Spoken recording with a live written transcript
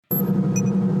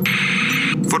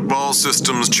Football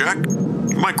systems check.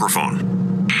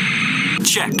 Microphone.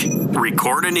 Check.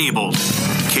 Record enabled.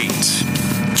 Kate.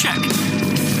 Check.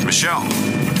 Michelle.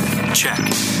 Check.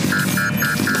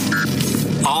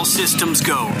 All systems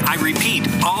go. I repeat,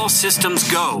 all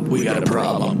systems go. We got a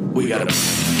problem.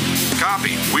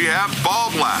 Copy. We have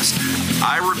ball blast.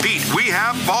 I repeat, we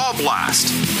have ball blast.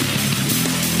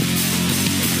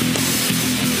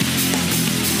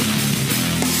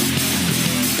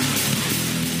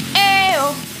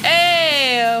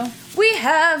 Ayo, we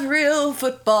have real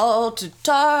football to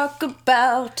talk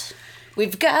about.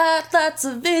 We've got lots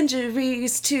of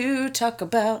injuries to talk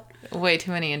about. Way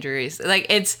too many injuries. Like,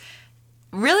 it's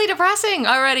really depressing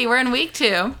already. We're in week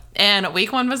 2, and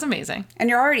week 1 was amazing. And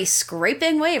you're already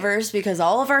scraping waivers because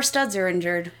all of our studs are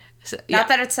injured. So, Not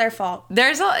that it's their fault.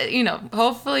 There's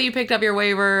hopefully you picked up your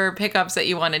waiver pickups that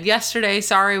you wanted yesterday.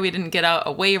 Sorry we didn't get out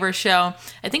a waiver show.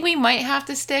 I think we might have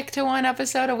to stick to 1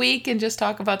 episode a week and just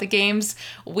talk about the games.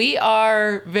 We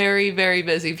are very, very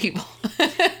busy people.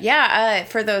 Yeah,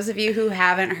 for those of you who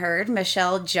haven't heard,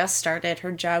 Michelle just started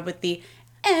her job with the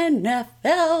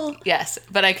NFL. Yes,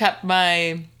 but I kept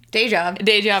my Day job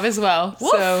as well.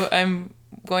 Woof. So I'm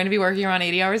going to be working around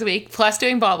 80 hours a week, plus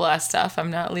doing Ball Blast stuff. I'm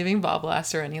not leaving Ball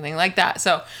Blast or anything like that.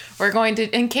 So we're going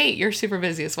to, and Kate, you're super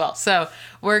busy as well. So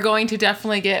we're going to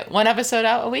definitely get 1 episode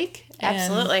out a week.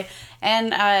 Absolutely.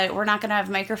 And we're not going to have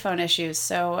microphone issues.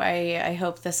 So I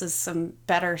hope this is some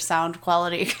better sound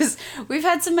quality because we've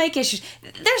had some mic issues.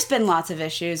 There's been lots of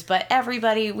issues, but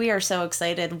everybody, we are so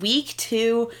excited. Week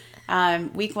 2,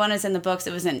 week 1 is in the books.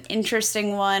 It was an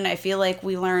interesting one. I feel like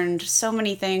we learned so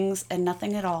many things and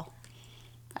nothing at all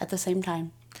at the same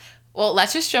time. Well,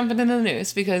 let's just jump into the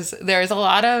news because there's a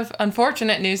lot of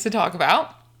unfortunate news to talk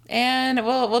about. And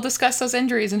we'll discuss those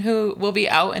injuries and who will be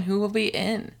out and who will be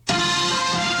in.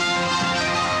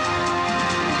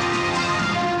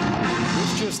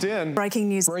 Just in. Breaking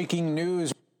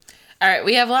news. All right,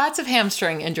 we have lots of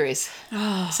hamstring injuries.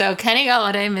 So Kenny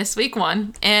Golladay missed week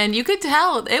 1, and you could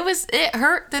tell it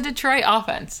hurt the Detroit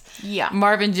offense. Yeah.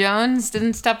 Marvin Jones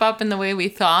didn't step up in the way we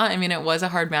thought. I mean, it was a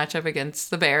hard matchup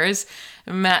against the Bears.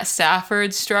 Matt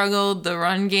Stafford struggled, the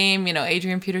run game,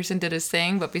 Adrian Peterson did his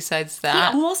thing, but besides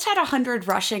that... He almost had 100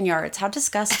 rushing yards. How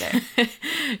disgusting.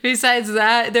 Besides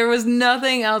that, there was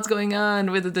nothing else going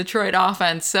on with the Detroit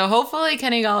offense. So hopefully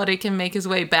Kenny Golladay can make his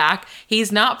way back.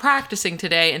 He's not practicing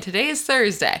today, and today is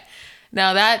Thursday.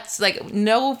 Now that's like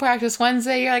no practice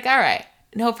Wednesday. You're like, all right,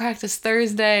 no practice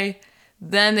Thursday.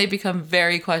 Then they become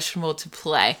very questionable to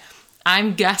play.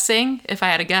 I'm guessing, if I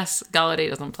had to guess, Golladay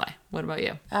doesn't play. What about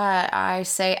you? I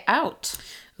say out.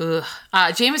 Ugh.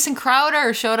 Jamison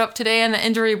Crowder showed up today on the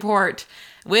injury report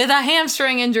with a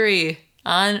hamstring injury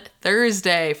on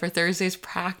Thursday for Thursday's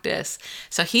practice.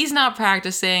 So he's not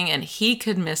practicing, and he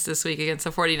could miss this week against the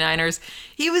 49ers.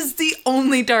 He was the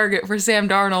only target for Sam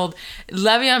Darnold.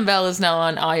 Le'Veon Bell is now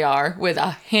on IR with a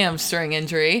hamstring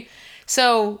injury.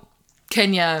 So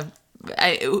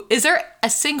is there a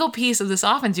single piece of this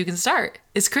offense you can start?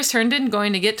 Is Chris Herndon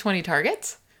going to get 20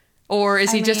 targets? Or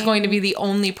is he just going to be the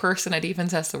only person a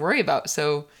defense has to worry about,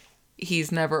 so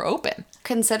he's never open?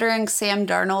 Considering Sam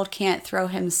Darnold can't throw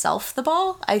himself the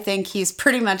ball, I think he's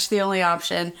pretty much the only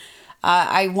option.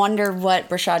 I wonder what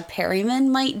Rashad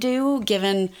Perryman might do,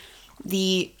 given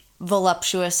the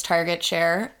voluptuous target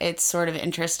share. It's sort of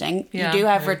interesting. Yeah, you do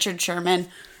have Richard Sherman,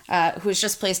 who's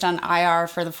just placed on IR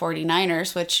for the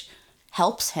 49ers, which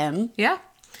helps him. Yeah.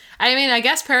 I mean, I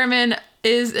guess Perriman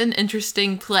is an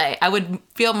interesting play. I would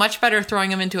feel much better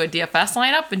throwing him into a DFS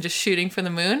lineup and just shooting for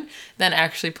the moon than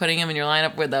actually putting him in your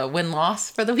lineup with a win-loss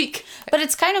for the week. But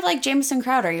it's kind of like Jamison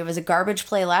Crowder. He was a garbage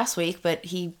play last week, but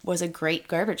he was a great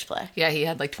garbage play. Yeah, he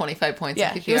had like 25 points.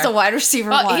 Yeah, in PPR. he was a wide receiver.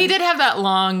 Well, he did have that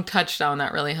long touchdown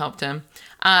that really helped him.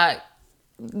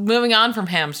 Moving on from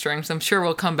hamstrings, I'm sure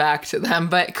we'll come back to them,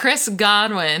 but Chris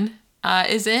Godwin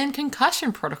is in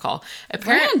concussion protocol.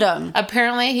 Random.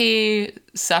 Apparently, he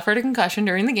suffered a concussion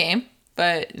during the game,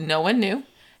 but no one knew.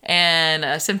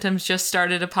 And symptoms just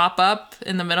started to pop up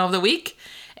in the middle of the week.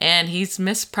 And he's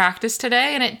missed practice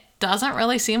today, and it doesn't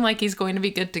really seem like he's going to be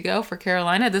good to go for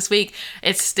Carolina this week.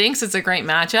 It stinks. It's a great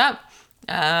matchup.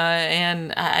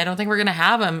 And I don't think we're going to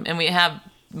have him. And we have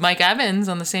Mike Evans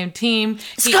on the same team.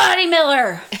 Scotty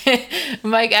Miller!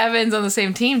 Mike Evans on the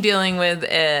same team dealing with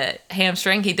a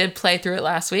hamstring. He did play through it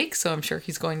last week, so I'm sure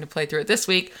he's going to play through it this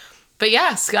week. But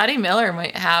yeah, Scotty Miller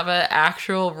might have an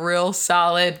actual real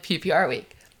solid PPR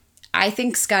week. I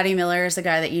think Scotty Miller is a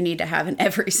guy that you need to have in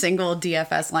every single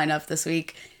DFS lineup this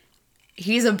week.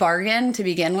 He's a bargain to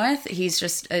begin with. He's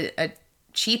just a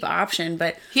cheap option,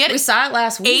 but we saw it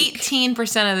last week.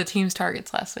 18% of the team's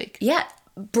targets last week. Yeah,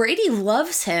 Brady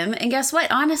loves him. And guess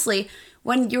what? Honestly,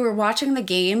 when you were watching the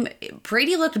game,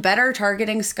 Brady looked better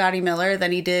targeting Scotty Miller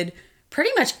than he did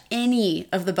pretty much any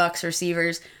of the Bucs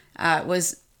receivers.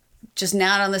 Was just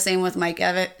not on the same with Mike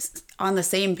Evans, on the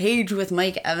same page with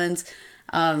Mike Evans.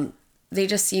 They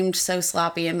just seemed so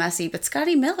sloppy and messy. But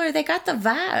Scotty Miller, they got the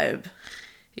vibe.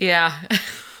 Yeah.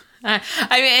 I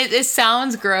mean, it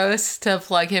sounds gross to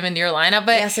plug him into your lineup,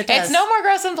 but yes, it does. It's no more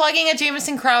gross than plugging a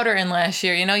Jamison Crowder in last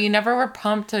year. You know, you never were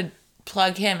pumped to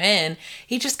plug him in.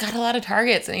 He just got a lot of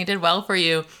targets, and he did well for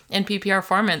you in PPR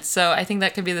formats. So I think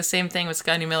that could be the same thing with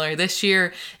Scotty Miller this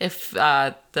year if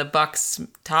the Bucs'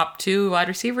 top 2 wide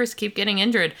receivers keep getting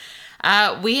injured.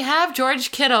 We have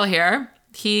George Kittle here.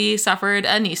 He suffered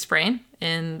a knee sprain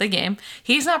in the game.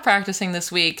 He's not practicing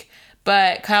this week,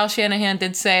 but Kyle Shanahan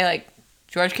did say, like,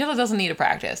 George Kittle doesn't need to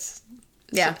practice.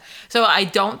 Yeah. So I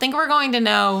don't think we're going to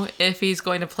know if he's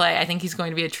going to play. I think he's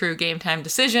going to be a true game time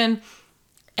decision.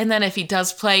 And then if he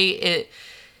does play,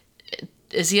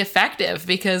 is he effective?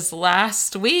 Because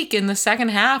last week in the second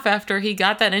half, after he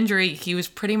got that injury, he was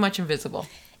pretty much invisible.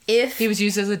 He was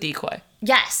used as a decoy.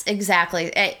 Yes,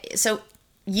 exactly. So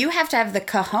you have to have the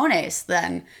cojones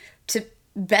then to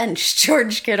bench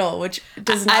George Kittle, which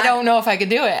does not... I don't know if I could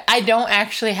do it. I don't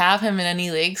actually have him in any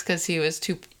leagues because he was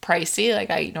too pricey. Like,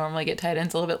 I normally get tight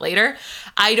ends a little bit later.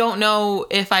 I don't know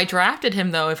if I drafted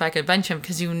him, though, if I could bench him,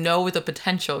 because you know the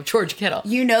potential of George Kittle.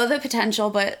 You know the potential,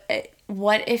 but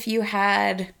what if you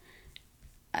had...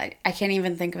 I can't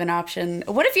even think of an option.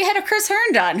 What if you had a Chris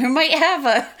Herndon, who might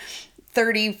have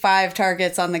 35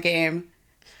 targets on the game?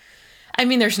 I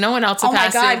mean, there's no one else to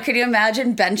pass. Oh my God, could you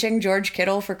imagine benching George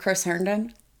Kittle for Chris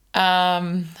Herndon?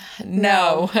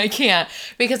 No, I can't.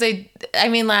 Because I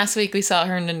mean, last week we saw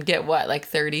Herndon get what, like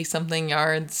 30 something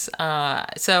yards.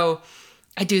 So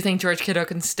I do think George Kittle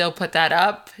can still put that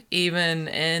up even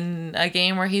in a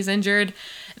game where he's injured.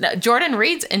 Now, Jordan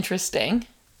Reed's interesting.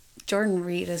 Jordan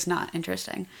Reed is not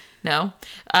interesting. No.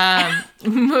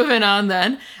 Moving on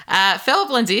then. Philip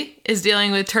Lindsay is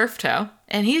dealing with turf toe,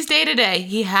 and he's day-to-day.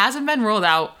 He hasn't been ruled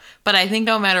out, but I think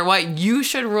no matter what, you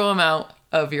should rule him out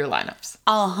of your lineups.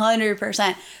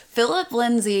 100%. Philip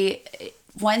Lindsay,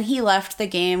 when he left the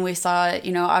game, we saw,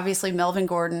 obviously Melvin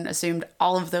Gordon assumed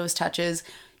all of those touches.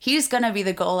 He's going to be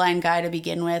the goal line guy to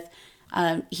begin with.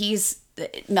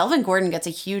 Melvin Gordon gets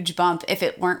a huge bump if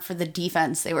it weren't for the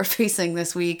defense they were facing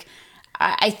this week.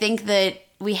 I think that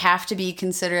we have to be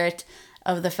considerate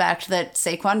of the fact that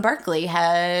Saquon Barkley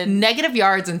had negative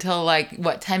yards until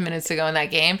 10 minutes ago in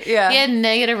that game. Yeah. He had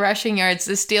negative rushing yards.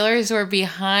 The Steelers were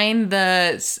behind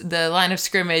the line of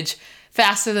scrimmage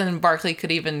faster than Barkley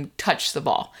could even touch the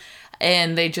ball.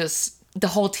 And the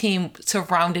whole team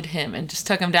surrounded him and just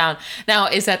took him down. Now,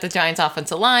 is that the Giants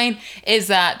offensive line? Is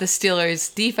that the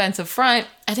Steelers defensive front?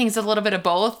 I think it's a little bit of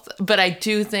both, but I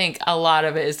do think a lot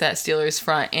of it is that Steelers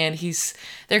front, and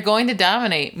they're going to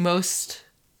dominate most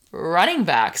running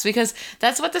backs because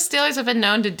that's what the Steelers have been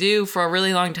known to do for a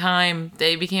really long time.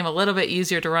 They became a little bit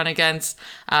easier to run against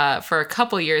for a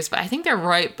couple years, but I think they're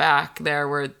right back there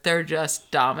where they're just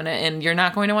dominant, and you're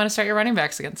not going to want to start your running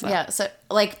backs against them. Yeah, so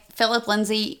Philip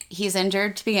Lindsay, he's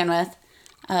injured to begin with.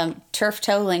 Turf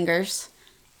toe lingers.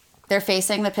 They're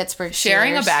facing the Pittsburgh Steelers.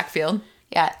 Sharing a backfield.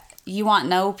 Yeah, you want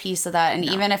no piece of that. And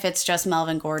even if it's just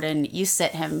Melvin Gordon, you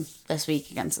sit him this week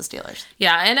against the Steelers.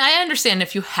 Yeah, and I understand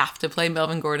if you have to play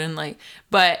Melvin Gordon,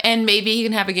 and maybe he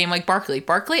can have a game like Barkley.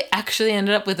 Barkley actually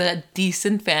ended up with a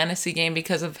decent fantasy game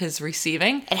because of his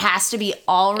receiving. It has to be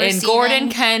all receiving. And Gordon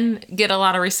can get a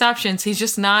lot of receptions. He's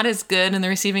just not as good in the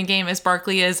receiving game as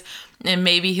Barkley is. And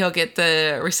maybe he'll get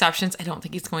the receptions. I don't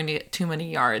think he's going to get too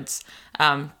many yards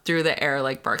through the air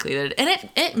like Barkley did.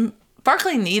 And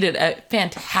Barkley needed a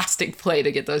fantastic play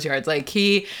to get those yards.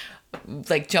 He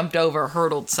jumped over,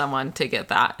 hurdled someone to get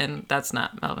that, and that's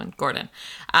not Melvin Gordon.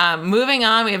 Moving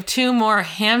on, we have 2 more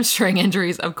hamstring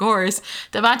injuries, of course.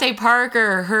 Devontae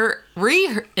Parker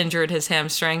re-injured his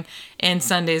hamstring in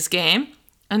Sunday's game,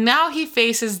 and now he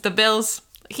faces the Bills.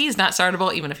 He's not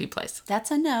startable even if he plays.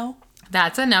 That's a no.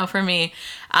 That's a no for me.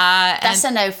 That's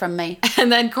a no from me.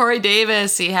 And then Corey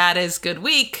Davis, he had his good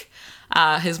week.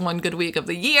 His one good week of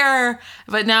the year,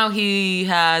 but now he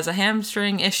has a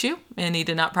hamstring issue and he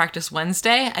did not practice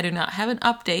Wednesday. I do not have an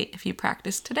update if he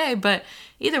practiced today, but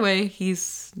either way,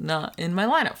 he's not in my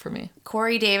lineup for me.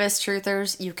 Corey Davis,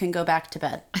 truthers, you can go back to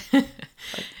bed.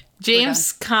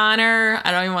 James Conner,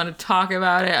 I don't even want to talk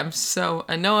about it. I'm so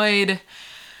annoyed.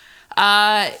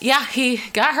 He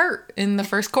got hurt in the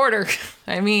first quarter.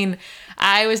 I mean,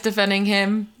 I was defending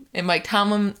him. And Mike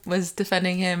Tomlin was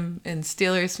defending him, and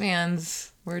Steelers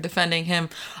fans We're defending him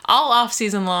all off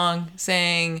season long,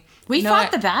 saying we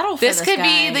fought the battle for this this could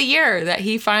guy. be the year that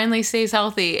he finally stays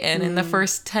healthy. And in the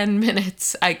first 10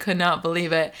 minutes, I could not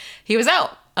believe it. He was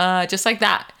out, just like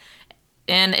that.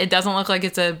 And it doesn't look like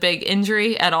it's a big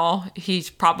injury at all. He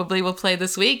probably will play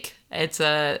this week. It's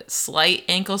a slight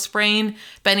ankle sprain.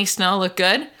 Benny Snell looked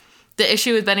good. The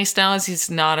issue with Benny Snell is he's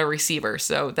not a receiver.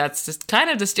 So that's just kind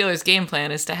of the Steelers' game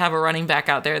plan, is to have a running back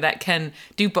out there that can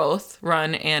do both,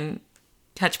 run and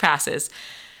catch passes.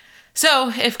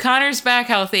 So if Connor's back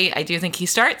healthy, I do think he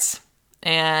starts.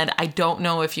 And I don't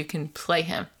know if you can play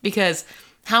him, because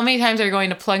how many times are you going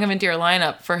to plug him into your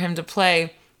lineup for him to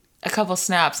play a couple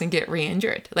snaps and get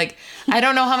re-injured? Like, I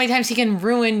don't know how many times he can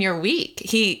ruin your week.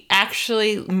 He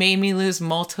actually made me lose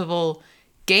multiple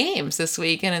games this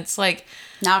week, and it's like,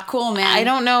 not cool, man. I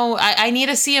don't know. I need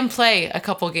to see him play a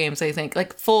couple games, I think,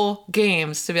 like full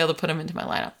games, to be able to put him into my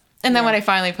lineup. And then when I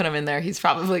finally put him in there, he's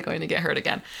probably going to get hurt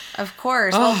again. Of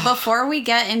course. Well, before we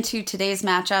get into today's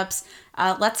matchups,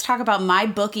 let's talk about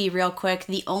MyBookie real quick.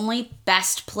 The only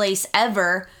best place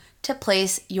ever to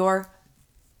place your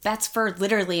bets for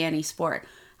literally any sport.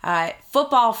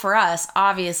 Football for us,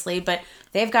 obviously, but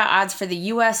they've got odds for the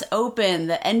U.S. Open,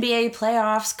 the NBA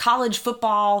playoffs, college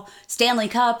football, Stanley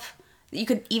Cup. You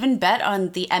could even bet on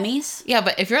the Emmys. Yeah,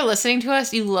 but if you're listening to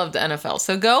us, you love the NFL.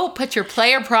 So go put your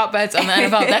player prop bets on the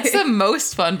NFL. That's the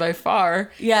most fun by far.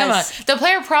 Yes. Come on. The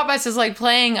player prop bets is like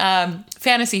playing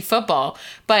fantasy football.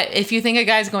 But if you think a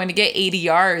guy's going to get 80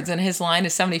 yards and his line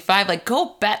is 75, like,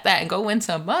 go bet that and go win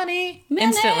some money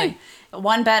instantly.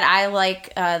 One bet I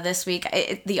like this week,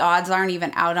 the odds aren't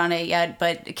even out on it yet,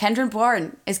 but Kendrick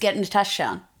Bourne is getting a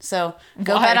touchdown. So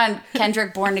go bet on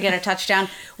Kendrick Bourne to get a touchdown.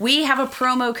 We have a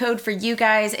promo code for you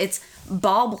guys. It's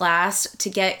Ball Blast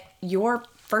to get your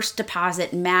first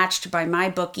deposit matched by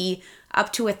MyBookie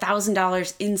up to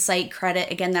 $1,000 insight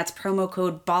credit. Again, that's promo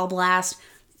code Ball Blast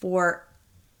for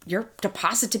your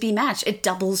deposit to be matched. It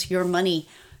doubles your money.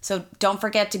 So don't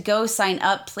forget to go sign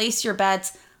up, place your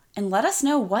bets, and let us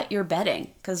know what you're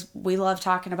betting, because we love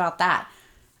talking about that.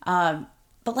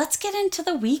 But let's get into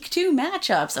the week 2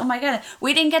 matchups. Oh my God.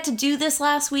 We didn't get to do this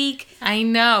last week. I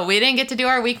know. We didn't get to do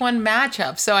our week 1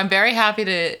 matchup. So I'm very happy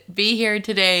to be here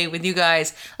today with you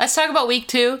guys. Let's talk about week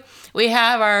 2. We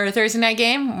have our Thursday night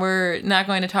game. We're not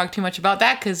going to talk too much about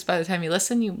that, because by the time you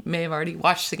listen, you may have already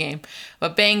watched the game.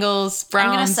 But Bengals, Browns.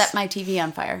 I'm going to set my TV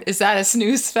on fire. Is that a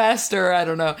snooze fest, or I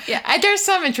don't know? Yeah. There's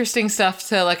some interesting stuff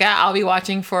to look at. I'll be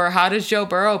watching for how does Joe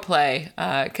Burrow play,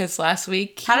 because last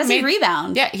week. How does he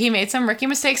rebound? Yeah, he made some rookie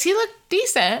mistakes. He looked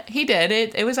decent. He did.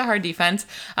 It was a hard defense.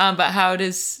 But how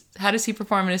does he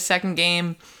perform in his second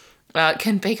game?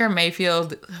 Can Baker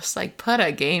Mayfield just like put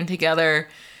a game together?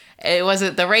 Was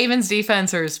it the Ravens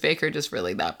defense, or is Baker just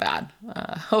really that bad?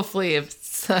 Hopefully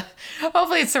it's the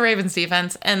Ravens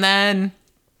defense. And then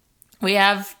we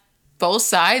have both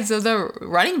sides of the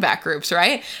running back groups,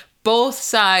 right? Both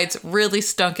sides really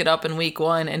stunk it up in week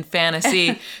 1 in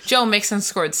fantasy. Joe Mixon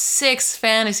scored 6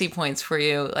 fantasy points for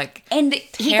you. And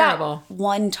terrible. He got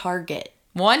 1 target.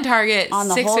 1 target, on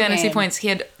the 6 whole fantasy game. points. He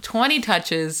had 20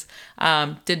 touches,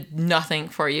 did nothing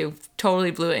for you.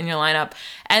 Totally blew it in your lineup.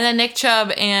 And then Nick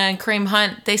Chubb and Kareem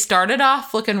Hunt, they started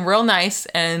off looking real nice,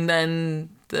 and then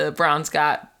the Browns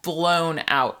got blown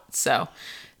out. So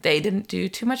they didn't do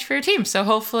too much for your team. So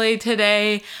hopefully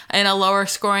today, in a lower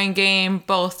scoring game,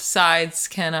 both sides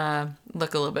can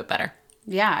look a little bit better.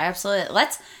 Yeah, absolutely.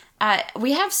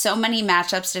 We have so many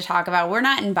matchups to talk about. We're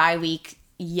not in bye week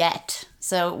yet,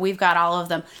 so we've got all of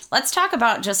them. Let's talk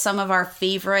about just some of our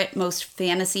favorite, most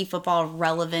fantasy football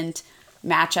relevant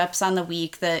matchups on the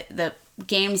week. The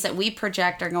games that we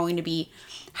project are going to be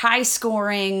high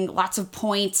scoring, lots of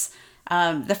points.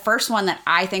 The first one that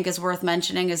I think is worth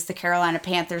mentioning is the Carolina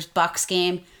Panthers-Bucks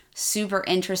game. Super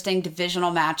interesting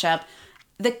divisional matchup.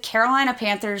 The Carolina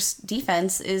Panthers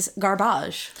defense is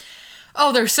garbage.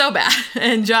 Oh, they're so bad.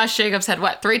 And Josh Jacobs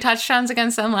had, 3 touchdowns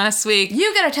against them last week?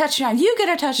 You get a touchdown. You get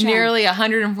a touchdown. Nearly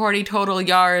 140 total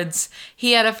yards.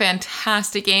 He had a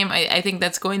fantastic game. I think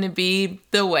that's going to be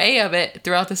the way of it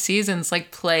throughout the seasons.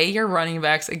 Play your running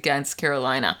backs against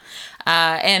Carolina.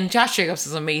 And Josh Jacobs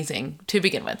is amazing to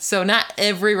begin with. So not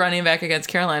every running back against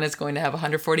Carolina is going to have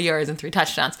 140 yards and 3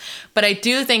 touchdowns. But I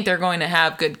do think they're going to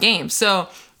have good games. So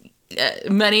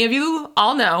many of you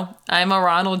all know I'm a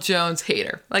Ronald Jones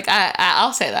hater.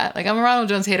 I'll say that. I'm a Ronald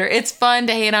Jones hater. It's fun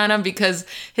to hate on him because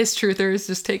his truthers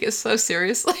just take it so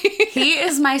seriously. He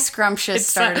is my scrumptious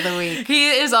start of the week. He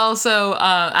is also,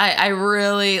 I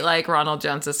really like Ronald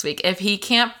Jones this week. If he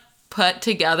can't put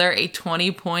together a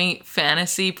 20-point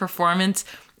fantasy performance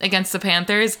against the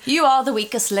Panthers, You are the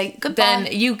weakest link. Goodbye. then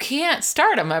you can't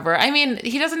start him ever. I mean,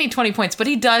 he doesn't need 20 points, but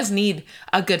he does need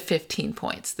a good 15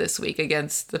 points this week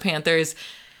against the Panthers.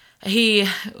 He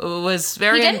was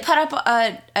very... He didn't put up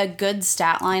a good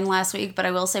stat line last week, but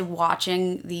I will say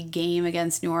watching the game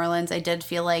against New Orleans, I did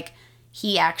feel like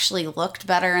he actually looked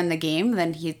better in the game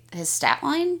than his stat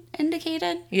line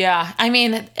indicated. Yeah, I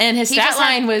mean, and his stat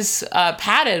line was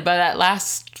padded by that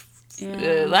last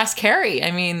carry. I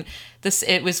mean,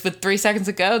 it was with 3 seconds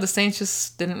to go. The Saints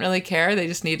just didn't really care. They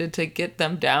just needed to get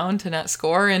them down to not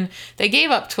score, and they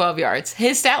gave up 12 yards.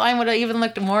 His stat line would have even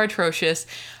looked more atrocious.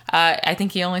 I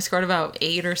think he only scored about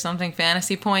 8 or something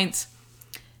fantasy points.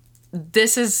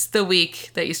 This is the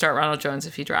week that you start Ronald Jones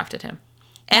if you drafted him.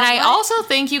 And I also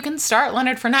think you can start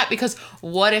Leonard Fournette, because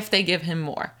what if they give him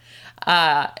more?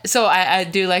 So I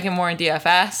do like him more in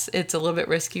DFS. It's a little bit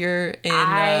riskier in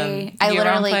I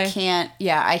year-round literally play. can't.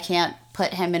 Yeah, I can't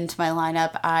put him into my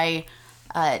lineup. I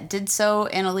did so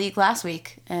in a league last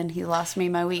week, and he lost me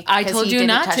my week. I 'cause told he you didn't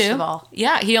not touch to. the ball.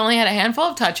 Yeah, he only had a handful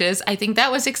of touches. I think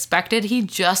that was expected. He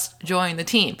just joined the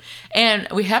team. And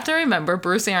we have to remember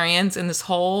Bruce Arians and this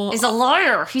whole... He's a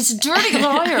liar. He's a dirty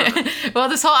liar. Well,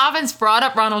 this whole offense brought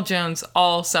up Ronald Jones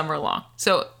all summer long.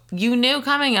 So you knew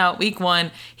coming out week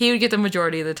 1, he would get the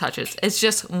majority of the touches. It's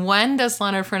just, when does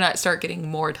Leonard Fournette start getting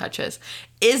more touches?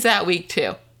 Is that week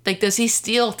 2? Like, does he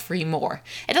steal 3 more?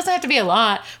 It doesn't have to be a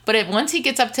lot, but once he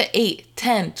gets up to 8,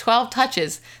 10, 12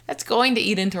 touches, that's going to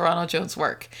eat into Ronald Jones'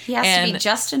 work. He has to be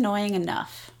just annoying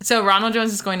enough. So Ronald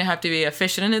Jones is going to have to be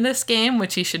efficient in this game,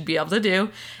 which he should be able to do.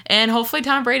 And hopefully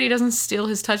Tom Brady doesn't steal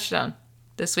his touchdown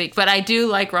this week. But I do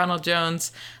like Ronald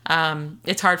Jones.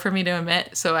 It's hard for me to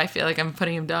admit, so I feel like I'm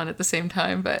putting him down at the same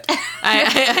time, but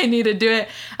I need to do it.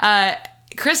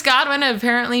 Chris Godwin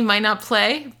apparently might not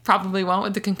play, probably won't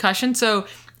with the concussion. So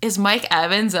is Mike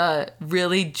Evans a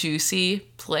really juicy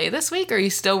play this week? Or are you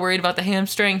still worried about the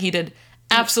hamstring? He did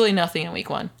absolutely nothing in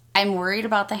week 1. I'm worried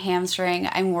about the hamstring.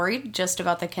 I'm worried just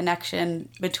about the connection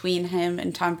between him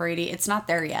and Tom Brady. It's not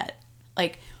there yet.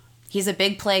 Like, he's a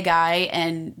big play guy,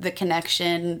 and the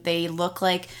connection, they look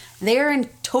like they're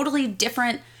in totally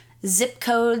different zip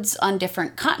codes on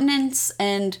different continents,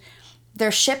 and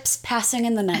they're ships passing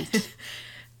in the night.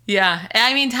 Yeah,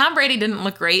 I mean, Tom Brady didn't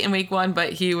look great in week 1,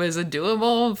 but he was a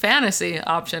doable fantasy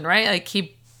option, right? Like,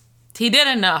 he did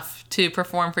enough to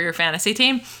perform for your fantasy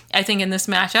team. I think in this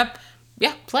matchup,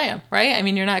 yeah, play him, right? I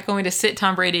mean, you're not going to sit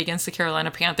Tom Brady against the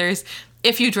Carolina Panthers.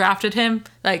 If you drafted him,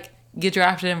 like, you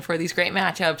drafted him for these great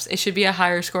matchups. It should be a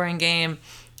higher scoring game.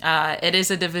 It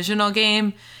is a divisional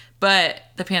game, but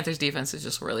the Panthers defense is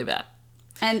just really bad.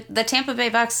 And the Tampa Bay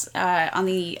Bucks, on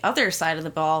the other side of the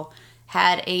ball,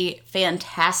 had a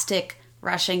fantastic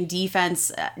rushing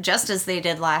defense, just as they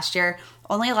did last year.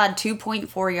 Only allowed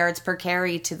 2.4 yards per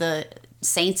carry to the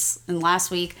Saints in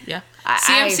last week. Yeah.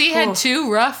 CMC had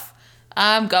 2 rough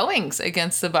goings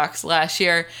against the Bucks last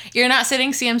year. You're not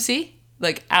sitting CMC,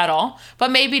 like, at all,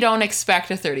 but maybe don't expect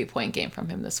a 30-point game from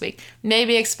him this week.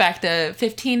 Maybe expect a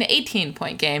 15 to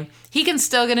 18-point game. He can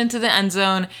still get into the end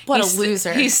zone. What a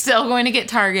loser. He's still going to get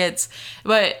targets,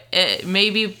 but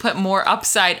maybe put more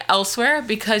upside elsewhere,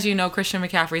 because you know Christian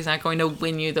McCaffrey's not going to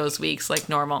win you those weeks like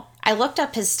normal. I looked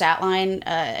up his stat line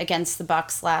against the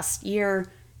Bucks last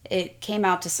year. It came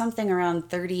out to something around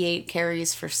 38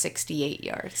 carries for 68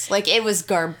 yards. Like, it was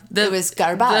garbage.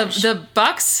 The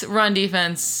Bucks' run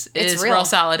defense is real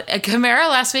solid. Kamara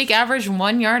last week averaged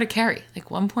 1 yard a carry, like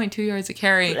 1.2 yards a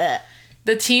carry. Blech.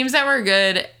 The teams that were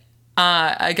good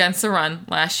against the run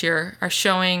last year are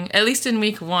showing, at least in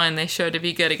week 1, they showed to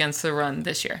be good against the run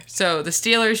this year. So the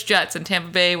Steelers, Jets, and Tampa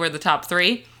Bay were the top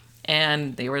 3,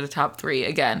 and they were the top 3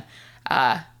 again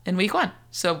in week 1.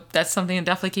 So that's something to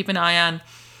definitely keep an eye on.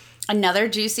 Another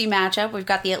juicy matchup. We've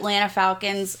got the Atlanta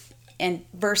Falcons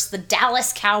versus the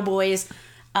Dallas Cowboys.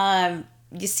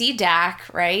 You see Dak,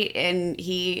 right? And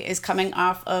he is coming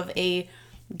off of a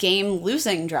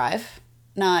game-losing drive.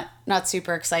 Not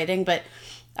super exciting, but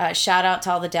shout out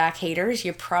to all the Dak haters.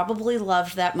 You probably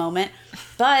loved that moment.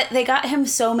 But they got him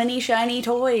so many shiny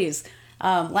toys.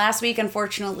 Last week,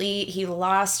 unfortunately, he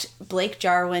lost Blake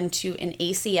Jarwin to an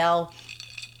ACL.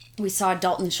 We saw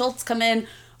Dalton Schultz come in.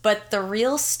 But the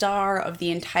real star of the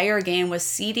entire game was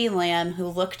CeeDee Lamb, who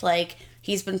looked like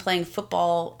he's been playing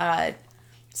football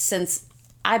since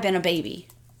I've been a baby.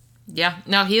 Yeah,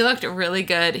 no, he looked really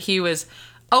good. He was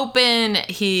open.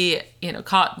 He,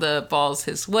 caught the balls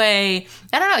his way.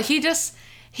 I don't know.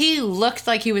 He looked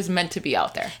like he was meant to be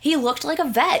out there. He looked like a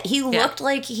vet. He looked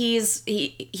like he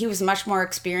was much more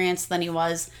experienced than he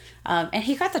was. And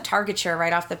he got the target share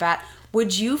right off the bat.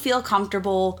 Would you feel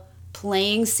comfortable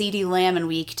playing CeeDee Lamb in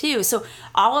week 2. So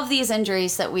all of these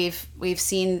injuries that we've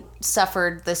seen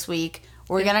suffered this week,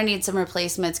 we're going to need some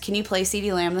replacements. Can you play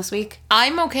CeeDee Lamb this week?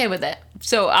 I'm okay with it.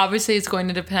 So obviously it's going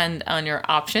to depend on your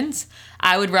options.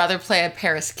 I would rather play a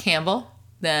Paris Campbell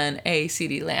than a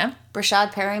CeeDee Lamb.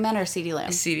 Brashad Perryman or CeeDee Lamb?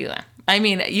 CeeDee Lamb. I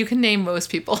mean, you can name most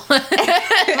people.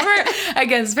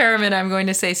 Against Perriman, I'm going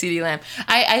to say CeeDee Lamb.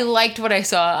 I liked what I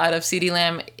saw out of CeeDee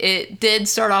Lamb. It did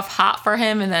start off hot for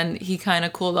him, and then he kind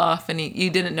of cooled off, and you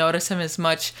didn't notice him as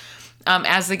much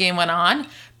as the game went on.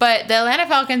 But the Atlanta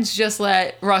Falcons just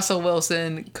let Russell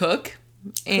Wilson cook.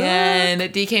 And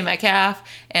DK Metcalf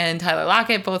and Tyler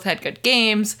Lockett both had good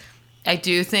games. I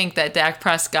do think that Dak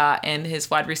Prescott and his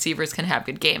wide receivers can have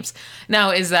good games.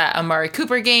 Now, is that a Amari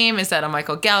Cooper game? Is that a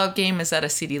Michael Gallup game? Is that a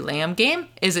CeeDee Lamb game?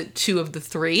 Is it 2 of the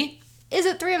 3? Is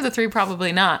it 3 of the 3?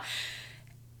 Probably not.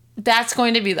 That's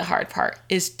going to be the hard part,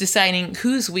 is deciding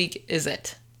whose week is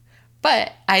it.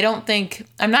 But I'm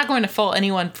not going to fault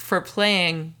anyone for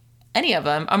playing any of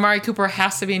them. Amari Cooper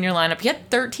has to be in your lineup. He had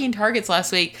 13 targets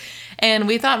last week, and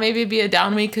we thought maybe it'd be a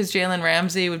down week because Jalen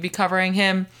Ramsey would be covering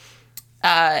him.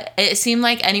 It seemed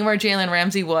like anywhere Jalen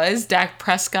Ramsey was, Dak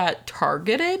Prescott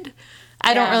targeted.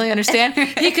 I don't really understand.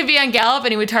 He could be on Gallup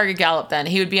and he would target Gallup then.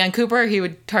 He would be on Cooper, he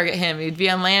would target him. He would be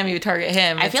on Lamb, he would target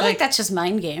him. I feel like that's just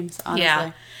mind games, honestly.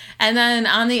 Yeah. And then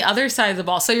on the other side of the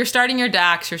ball, so you're starting your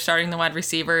Daks, you're starting the wide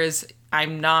receivers.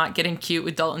 I'm not getting cute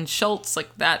with Dalton Schultz. Like,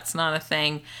 that's not a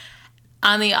thing.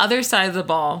 On the other side of the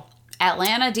ball,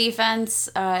 Atlanta defense,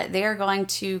 they are going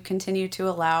to continue to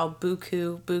allow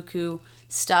buku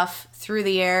stuff through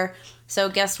the air. So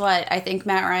guess what? I think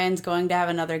Matt Ryan's going to have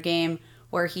another game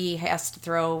where he has to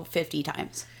throw 50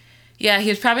 times. Yeah,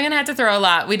 he's probably going to have to throw a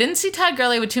lot. We didn't see Todd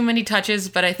Gurley with too many touches,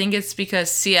 but I think it's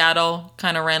because Seattle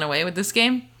kind of ran away with this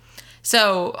game.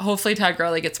 So hopefully Todd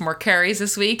Gurley gets more carries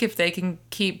this week if they can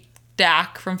keep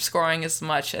Dak from scoring as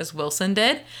much as Wilson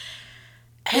did.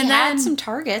 And he had some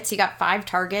targets. He got 5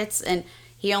 targets, and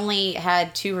he only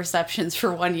had 2 receptions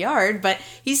for 1 yard, but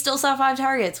he still saw 5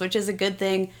 targets, which is a good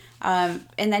thing. And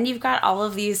then you've got all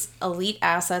of these elite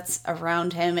assets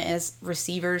around him as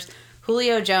receivers.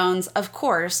 Julio Jones, of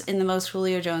course, in the most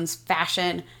Julio Jones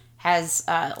fashion, has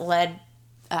led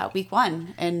week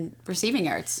 1 in receiving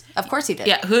yards. Of course he did.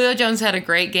 Yeah, Julio Jones had a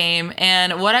great game.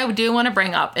 And what I do want to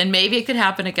bring up, and maybe it could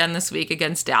happen again this week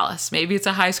against Dallas. Maybe it's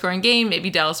a high-scoring game. Maybe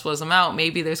Dallas blows them out.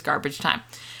 Maybe there's garbage time.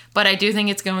 But I do think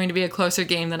it's going to be a closer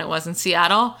game than it was in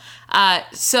Seattle.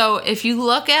 So if you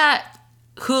look at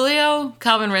Julio,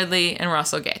 Calvin Ridley, and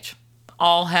Russell Gage,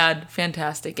 all had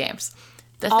fantastic games.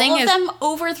 All of them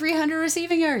over 300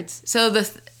 receiving yards. So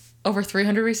over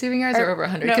 300 receiving yards or over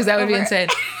 100? Because that would be insane.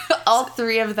 All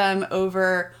 3 of them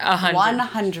over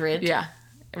 100. Yeah,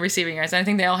 receiving yards. I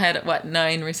think they all had,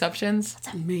 9 receptions?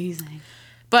 That's amazing.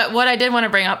 But what I did want to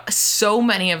bring up, so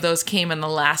many of those came in the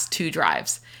last 2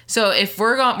 drives. So if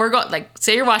we're going, like,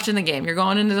 say you're watching the game, you're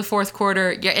going into the fourth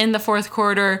quarter, you're in the fourth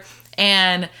quarter,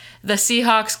 and the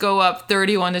Seahawks go up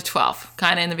 31-12,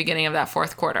 kind of in the beginning of that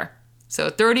fourth quarter. So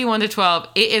 31-12,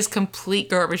 it is complete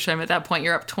garbage time at that point.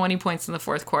 You're up 20 points in the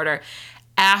fourth quarter.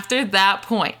 After that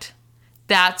point,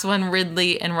 that's when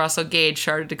Ridley and Russell Gage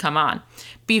started to come on.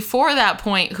 Before that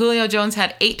point, Julio Jones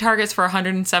had 8 targets for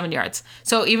 107 yards.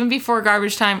 So even before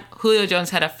garbage time, Julio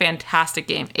Jones had a fantastic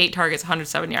game. 8 targets,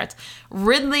 107 yards.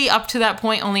 Ridley, up to that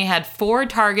point, only had 4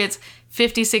 targets,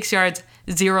 56 yards,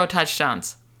 0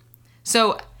 touchdowns.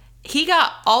 So he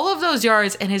got all of those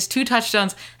yards and his 2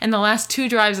 touchdowns in the last 2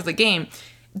 drives of the game.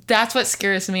 That's what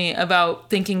scares me about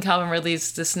thinking Calvin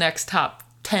Ridley's this next top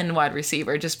 10 wide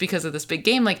receiver just because of this big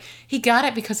game. Like, he got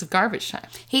it because of garbage time.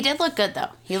 He did look good, though.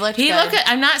 He looked good.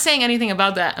 I'm not saying anything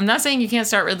about that. I'm not saying you can't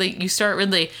start Ridley. You start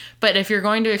Ridley. But if you're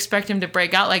going to expect him to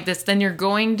break out like this, then you're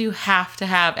going to have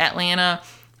Atlanta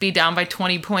be down by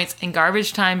 20 points in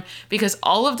garbage time because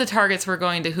all of the targets were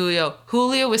going to Julio.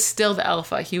 Julio was still the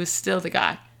alpha. He was still the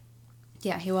guy.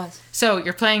 Yeah, he was. So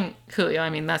you're playing Julio. I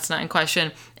mean, that's not in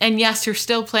question. And yes, you're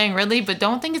still playing Ridley, but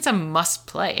don't think it's a must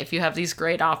play if you have these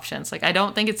great options. Like, I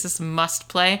don't think it's this must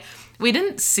play. We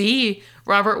didn't see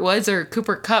Robert Woods or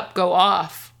Cooper Kupp go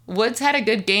off. Woods had a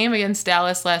good game against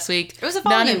Dallas last week. It was a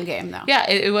volume game, though. Yeah,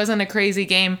 it wasn't a crazy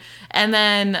game. And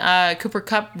then Cooper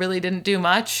Kupp really didn't do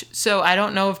much. So I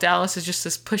don't know if Dallas is just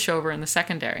this pushover in the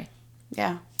secondary.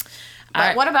 Yeah.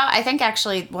 But what about, I think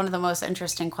actually one of the most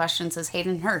interesting questions is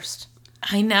Hayden Hurst.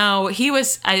 I know. He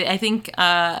was, I think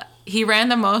he ran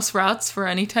the most routes for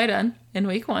any tight end in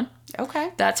week 1.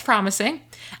 Okay. That's promising.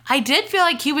 I did feel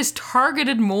like he was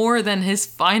targeted more than his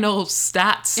final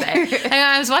stats say. And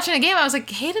I was watching the game, I was like,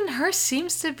 Hayden Hurst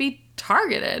seems to be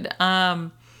targeted.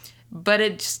 But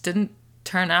it just didn't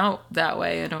turn out that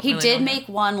way. He did make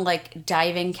one like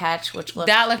diving catch, which looked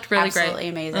really absolutely great.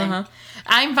 Amazing.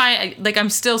 I'm fine. Like, I'm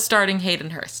still starting Hayden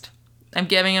Hurst. I'm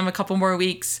giving him a couple more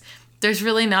weeks. There's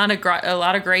really not a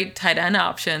lot of great tight end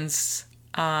options.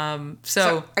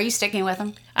 So are you sticking with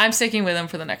him? I'm sticking with him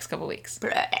for the next couple weeks.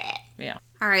 Yeah.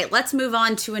 All right, let's move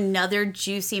on to another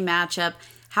juicy matchup.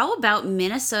 How about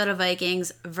Minnesota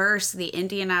Vikings versus the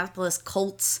Indianapolis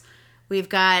Colts? We've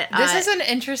got... this is an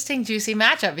interesting, juicy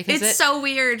matchup because it's so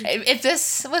weird. If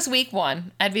this was week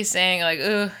 1, I'd be saying, like,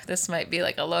 ooh, this might be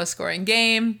like a low-scoring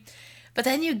game. But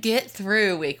then you get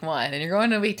through week 1 and you're going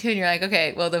to week 2 and you're like,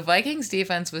 okay, well, the Vikings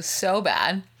defense was so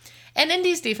bad. And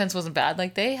Indy's defense wasn't bad.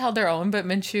 Like, they held their own, but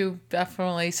Minshew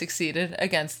definitely succeeded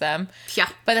against them. Yeah.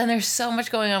 But then there's so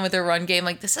much going on with their run game.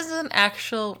 Like, this is an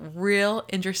actual, real,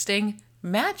 interesting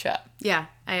matchup. Yeah,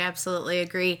 I absolutely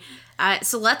agree.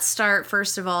 So let's start,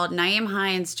 first of all, Nyheim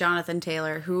Hines, Jonathan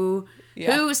Taylor, who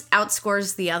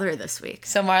outscores the other this week.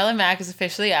 So Marlon Mack is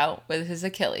officially out with his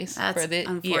Achilles for the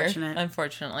unfortunate. year,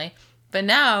 unfortunately. But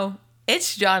now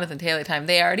it's Jonathan Taylor time.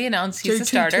 They already announced he's the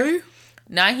starter.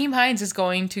 Nyheim Hines is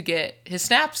going to get his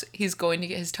snaps. He's going to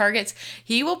get his targets.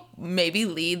 He will maybe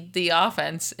lead the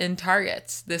offense in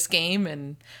targets this game,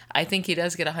 and I think he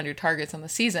does get 100 targets on the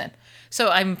season. So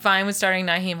I'm fine with starting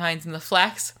Nyheim Hines in the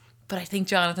flex, but I think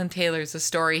Jonathan Taylor's the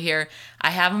story here. I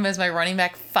have him as my running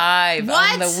back 5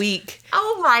 on the week.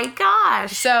 Oh my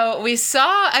gosh. So we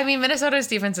saw, Minnesota's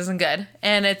defense isn't good.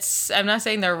 And I'm not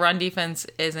saying their run defense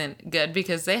isn't good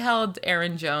because they held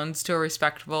Aaron Jones to a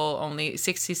respectable only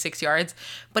 66 yards,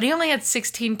 but he only had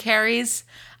 16 carries.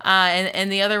 And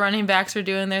the other running backs were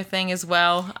doing their thing as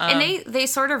well. And they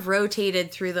sort of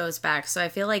rotated through those backs. So I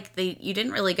feel like you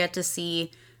didn't really get to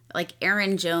see like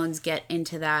Aaron Jones get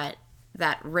into that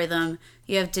rhythm.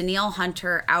 You have Danielle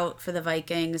Hunter out for the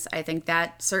Vikings. I think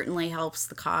that certainly helps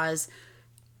the cause.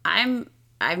 I'm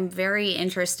very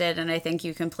interested, and I think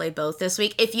you can play both this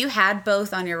week. If you had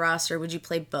both on your roster, would you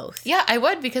play both? Yeah, I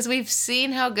would, because we've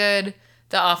seen how good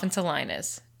the offensive line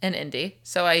is in Indy.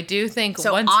 So I do think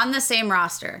on the same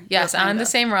roster. Yes, on the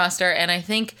same roster, and I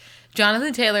think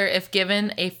Jonathan Taylor, if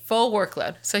given a full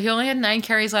workload, so he only had 9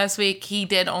 carries last week. He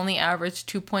did only average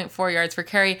 2.4 yards per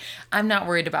carry. I'm not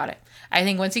worried about it. I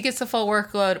think once he gets the full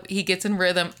workload, he gets in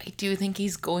rhythm. I do think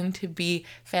he's going to be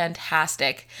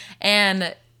fantastic.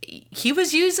 And he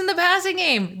was used in the passing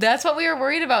game. That's what we were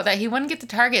worried about, that he wouldn't get the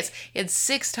targets. He had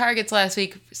 6 targets last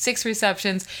week, 6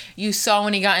 receptions. You saw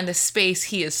when he got into space,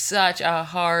 he is such a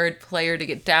hard player to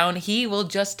get down. He will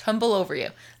just tumble over you,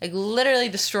 like literally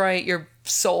destroy your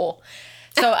soul.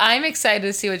 So I'm excited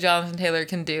to see what Jonathan Taylor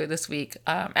can do this week.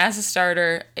 As a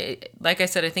starter, like I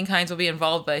said, I think Hines will be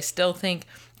involved, but I still think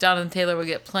Jonathan Taylor will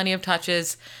get plenty of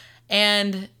touches.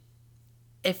 And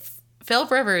if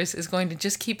Philip Rivers is going to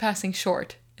just keep passing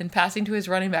short and passing to his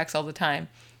running backs all the time,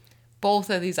 both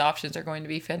of these options are going to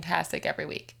be fantastic every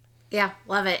week. Yeah,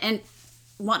 love it. And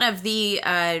one of the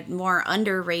more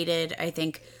underrated, I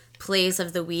think, plays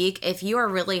of the week, if you are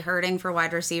really hurting for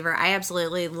wide receiver, I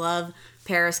absolutely love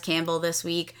Paris Campbell this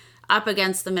week. Up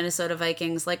against the Minnesota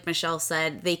Vikings, like Michelle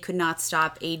said, they could not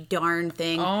stop a darn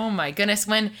thing. Oh my goodness.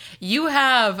 When you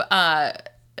have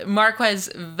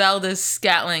Marquez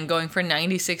Valdes-Scantling going for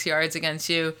 96 yards against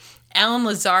you, Alan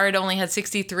Lazard only had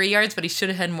 63 yards, but he should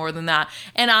have had more than that.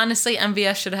 And honestly,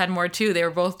 MVS should have had more too. They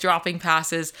were both dropping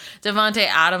passes. Devontae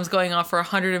Adams going off for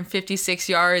 156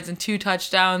 yards and 2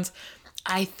 touchdowns.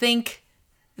 I think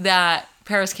that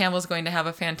Paris Campbell is going to have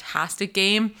a fantastic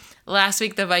game. Last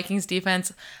week, the Vikings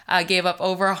defense gave up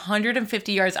over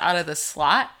 150 yards out of the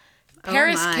slot.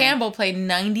 Paris Campbell played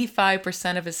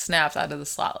 95% of his snaps out of the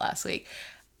slot last week.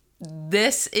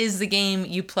 This is the game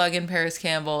you plug in Paris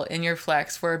Campbell in your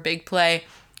flex for a big play.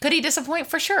 Could he disappoint?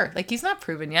 For sure. Like, he's not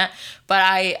proven yet. But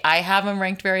I have him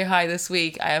ranked very high this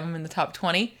week. I have him in the top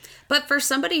 20. But for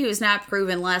somebody who's not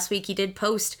proven, last week he did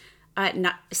post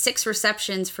 6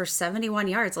 receptions for 71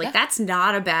 yards. Like, that's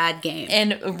not a bad game.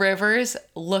 And Rivers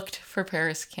looked for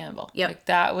Paris Campbell. Yep. Like,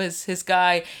 that was his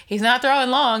guy. He's not throwing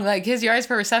long. Like, his yards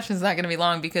per reception is not going to be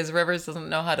long because Rivers doesn't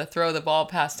know how to throw the ball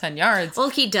past 10 yards. Well,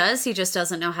 he does. He just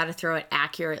doesn't know how to throw it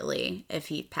accurately if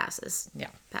he passes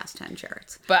past 10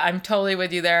 yards. But I'm totally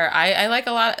with you there. I like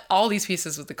all these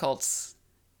pieces with the Colts.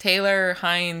 Taylor,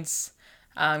 Hines,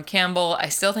 Campbell. I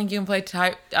still think you can play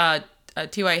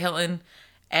T.Y. Hilton.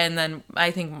 And then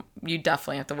I think you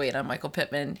definitely have to wait on Michael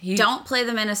Pittman. Don't play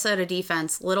the Minnesota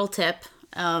defense. Little tip.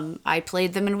 I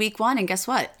played them in week 1, and guess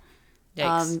what?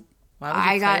 Yikes. Why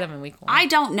would you play them in week 1? I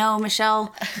don't know,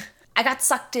 Michelle. I got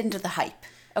sucked into the hype,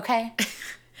 okay?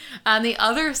 On the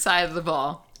other side of the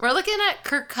ball, we're looking at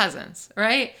Kirk Cousins,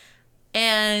 right?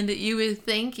 And you would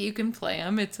think you can play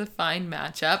him. It's a fine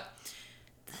matchup.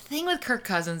 The thing with Kirk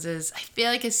Cousins is I feel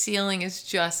like his ceiling is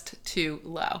just too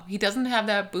low. He doesn't have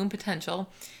that boom potential.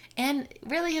 And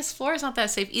really, his floor is not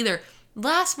that safe either.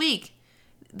 Last week,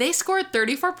 they scored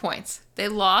 34 points. They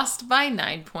lost by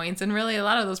 9 points. And really, a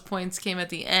lot of those points came at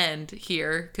the end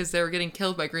here because they were getting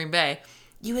killed by Green Bay.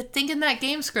 You would think in that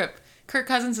game script, Kirk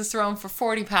Cousins is throwing for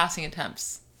 40 passing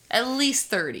attempts. At least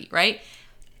 30, right?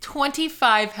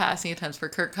 25 passing attempts for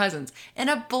Kirk Cousins in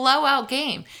a blowout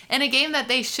game. In a game that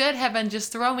they should have been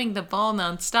just throwing the ball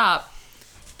nonstop.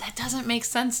 That doesn't make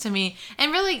sense to me.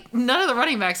 And really, none of the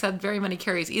running backs had very many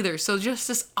carries either. So just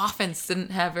this offense didn't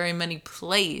have very many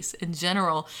plays in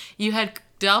general. You had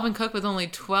Dalvin Cook with only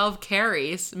 12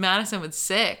 carries, Madison with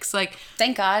 6. Like,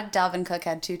 thank God Dalvin Cook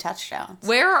had 2 touchdowns.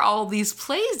 Where are all these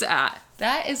plays at?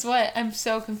 That is what I'm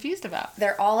so confused about.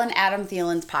 They're all in Adam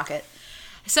Thielen's pocket.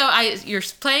 So you're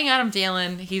playing Adam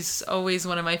Thielen. He's always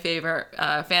one of my favorite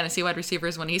fantasy wide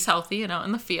receivers when he's healthy and out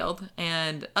in the field.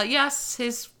 And yes,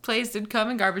 his plays did come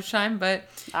in garbage time, but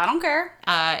I don't care.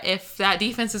 If that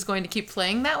defense is going to keep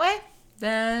playing that way,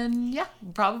 then yeah,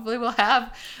 probably we'll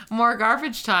have more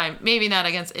garbage time. Maybe not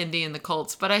against Indy and the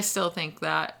Colts, but I still think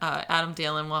that Adam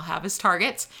Thielen will have his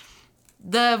targets.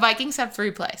 The Vikings have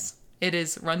 3 plays. It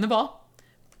is run the ball,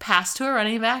 pass to a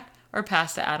running back, or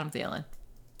pass to Adam Thielen.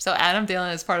 So Adam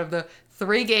Thielen is part of the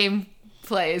 3 game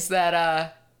plays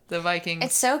that the Vikings.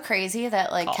 It's so crazy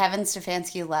that like Kevin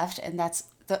Stefanski left, and that's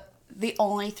the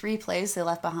only 3 plays they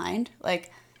left behind.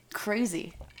 Like,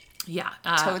 crazy. Yeah.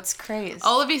 So it's crazy.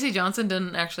 Olabisi Johnson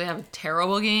didn't actually have a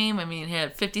terrible game. I mean, he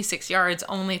had 56 yards,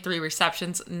 only 3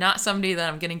 receptions. Not somebody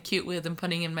that I'm getting cute with and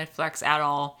putting in my flex at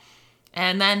all.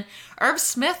 And then Irv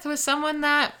Smith was someone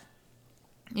that,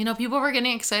 you know, people were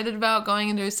getting excited about going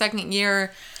into his second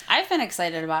year. I've been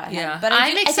excited about him. Yeah. But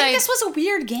I think this was a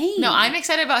weird game. No, I'm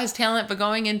excited about his talent, but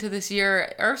going into this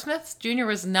year, Irv Smith Jr.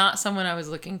 was not someone I was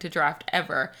looking to draft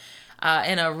ever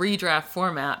in a redraft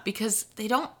format because they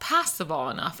don't pass the ball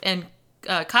enough. And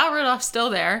Kyle Rudolph's still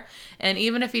there, and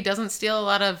even if he doesn't steal a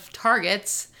lot of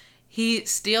targets, he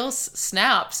steals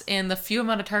snaps and the few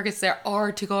amount of targets there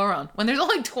are to go around. When there's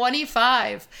only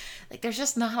 25, like there's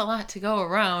just not a lot to go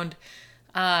around.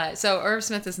 So Irv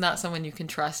Smith is not someone you can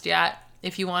trust yet.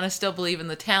 If you want to still believe in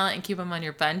the talent and keep him on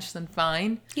your bench, then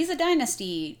fine. He's a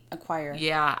dynasty acquirer.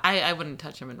 Yeah, I wouldn't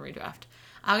touch him in redraft.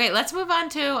 Okay, let's move on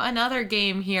to another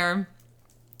game here.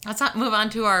 Let's not move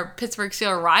on to our Pittsburgh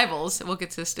Steelers rivals. We'll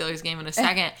get to the Steelers game in a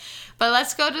second. But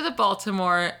let's go to the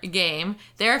Baltimore game.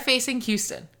 They're facing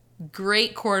Houston.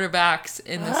 Great quarterbacks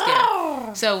in this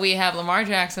game. So we have Lamar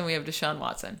Jackson, we have Deshaun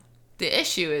Watson. The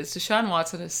issue is Deshaun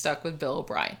Watson is stuck with Bill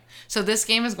O'Brien. So this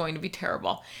game is going to be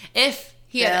terrible. If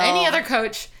he had any other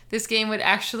coach, this game would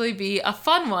actually be a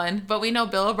fun one, but we know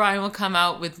Bill O'Brien will come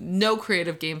out with no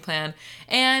creative game plan,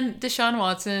 and Deshaun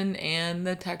Watson and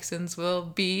the Texans will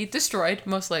be destroyed,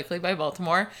 most likely, by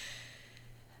Baltimore.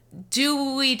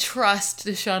 Do we trust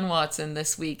Deshaun Watson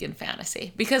this week in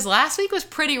fantasy? Because last week was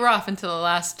pretty rough until the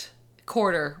last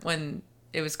quarter when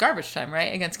it was garbage time,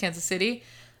 right, against Kansas City.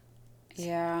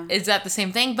 Yeah. Is that the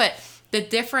same thing? But the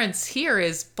difference here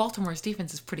is Baltimore's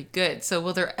defense is pretty good. So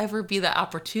will there ever be the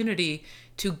opportunity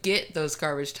to get those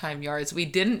garbage time yards? We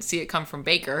didn't see it come from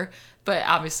Baker, but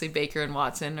obviously Baker and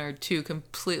Watson are 2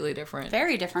 completely different,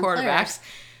 very different quarterbacks.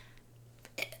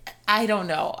 Players. I don't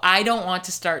know. I don't want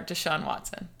to start Deshaun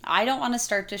Watson. I don't want to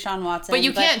start Deshaun Watson. But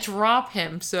you can't drop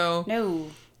him. So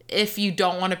no. If you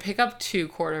don't want to pick up 2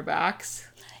 quarterbacks.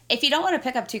 If you don't want to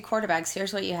pick up 2 quarterbacks,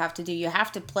 here's what you have to do. You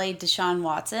have to play Deshaun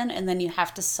Watson, and then you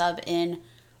have to sub in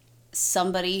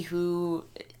somebody who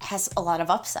has a lot of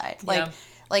upside.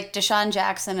 Like Deshaun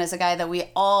Jackson is a guy that we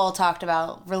all talked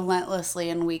about relentlessly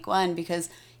in week 1 because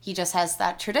he just has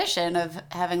that tradition of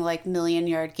having like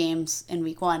million-yard games in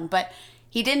week 1. But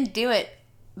he didn't do it.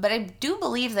 But I do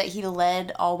believe that he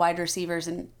led all wide receivers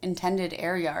in intended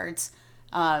air yards.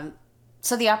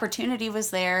 So the opportunity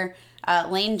was there.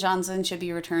 Lane Johnson should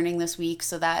be returning this week,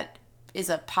 so that is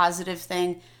a positive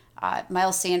thing.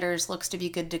 Miles Sanders looks to be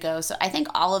good to go. So I think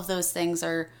all of those things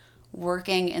are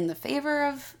working in the favor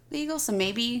of the Eagles. So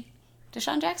maybe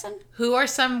Deshaun Jackson? Who are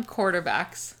some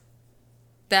quarterbacks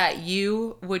that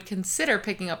you would consider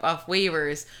picking up off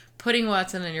waivers, putting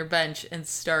Watson on your bench, and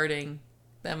starting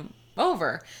them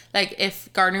over? Like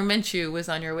if Gardner Minshew was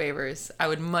on your waivers, I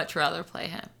would much rather play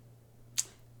him.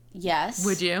 Yes.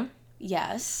 Would you?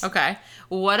 Yes. Okay.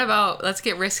 What about, let's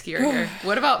get riskier here.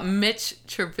 What about Mitch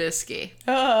Trubisky?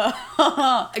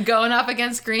 Going up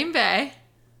against Green Bay.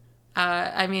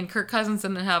 I mean, Kirk Cousins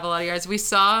didn't have a lot of yards. We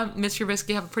saw Mitch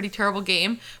Trubisky have a pretty terrible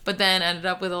game, but then ended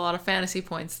up with a lot of fantasy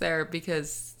points there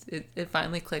because it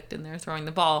finally clicked and they're throwing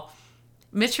the ball.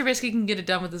 Mitch Trubisky can get it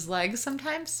done with his legs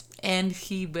sometimes, and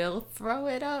he will throw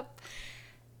it up.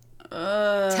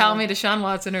 Tell me Deshaun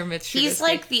Watson or Mitch Trubisky. He's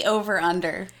like the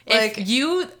over-under.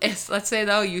 Let's say,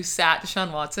 though, you sat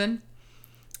Deshaun Watson,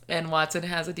 and Watson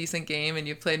has a decent game, and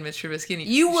you played Mitch Trubisky, and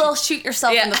you will shoot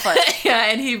yourself in the foot.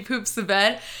 Yeah, and he poops the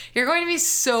bed. You're going to be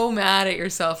so mad at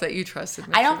yourself that you trusted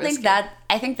Mitch Trubisky.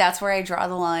 I think that's where I draw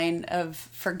the line of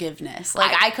forgiveness.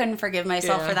 Like, I couldn't forgive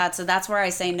myself for that, so that's where I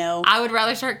say no. I would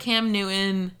rather start Cam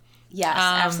Newton. Yes,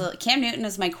 absolutely. Cam Newton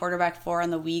is my quarterback 4 on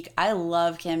the week. I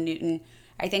love Cam Newton.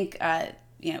 I think,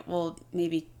 we'll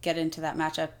maybe get into that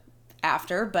matchup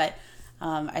after, but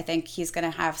I think he's going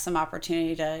to have some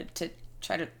opportunity to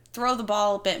try to throw the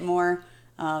ball a bit more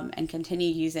and continue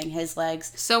using his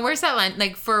legs. So where's that line?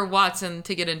 Like, for Watson,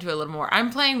 to get into it a little more, I'm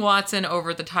playing Watson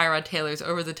over the Tyrod Taylors,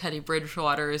 over the Teddy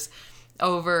Bridgewaters,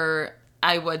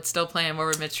 I would still play him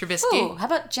over Mitch Trubisky. Ooh, how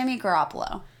about Jimmy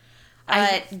Garoppolo?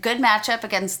 Good matchup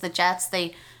against the Jets.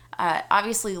 They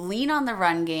obviously lean on the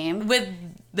run game.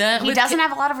 He doesn't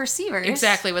have a lot of receivers.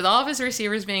 Exactly. With all of his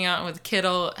receivers being out and with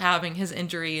Kittle having his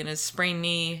injury and his sprained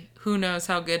knee, who knows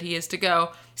how good he is to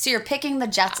go. So you're picking the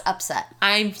Jets upset.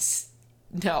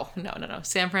 No.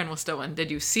 San Fran will still win.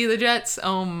 Did you see the Jets?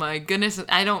 Oh my goodness.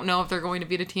 I don't know if they're going to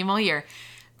beat a team all year.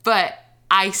 But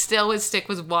I still would stick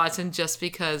with Watson just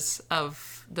because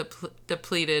of the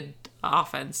depleted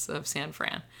offense of San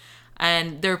Fran.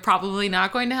 And they're probably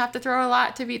not going to have to throw a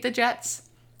lot to beat the Jets,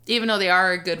 even though they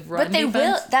are a good run defense. But they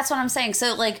will. That's what I'm saying.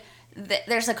 So, like,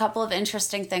 there's a couple of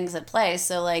interesting things at play.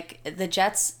 So, like, the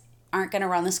Jets aren't going to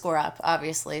run the score up,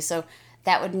 obviously. So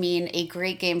that would mean a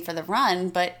great game for the run,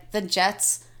 but the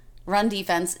Jets' run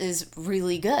defense is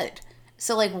really good.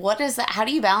 So, like, what is that? How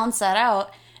do you balance that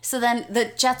out? So then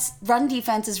the Jets' run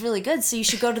defense is really good, so you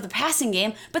should go to the passing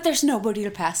game, but there's nobody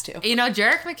to pass to. You know,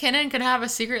 Jerick McKinnon could have a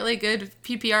secretly good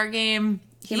PPR game.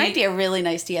 He might be a really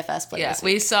nice DFS player. Yeah,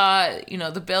 we saw,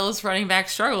 the Bills running back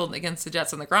struggled against the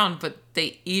Jets on the ground, but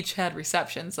they each had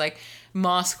receptions. Like,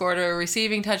 Moss scored a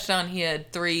receiving touchdown. He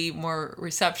had 3 more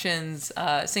receptions.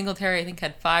 Singletary, I think,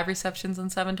 had 5 receptions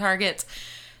and 7 targets.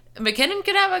 McKinnon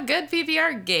could have a good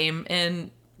PPR game,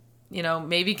 and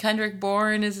maybe Kendrick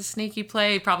Bourne is a sneaky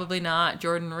play. Probably not.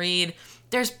 Jordan Reed.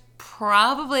 There's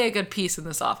probably a good piece in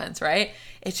this offense, right?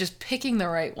 It's just picking the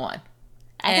right one.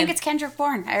 I think it's Kendrick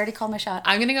Bourne. I already called my shot.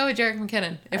 I'm going to go with Jerick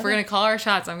McKinnon. If we're going to call our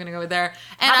shots, I'm going to go with there.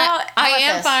 And how about I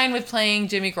am this? fine with playing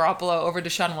Jimmy Garoppolo over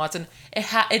Deshaun Watson.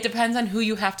 It depends on who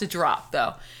you have to drop,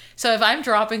 though. So if I'm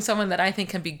dropping someone that I think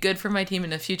can be good for my team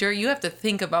in the future, you have to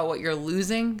think about what you're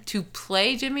losing to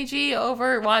play Jimmy G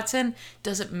over Watson.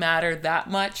 Does it matter that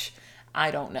much? I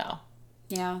don't know.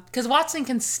 Yeah. Because Watson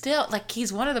can still,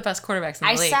 he's one of the best quarterbacks in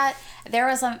the league. There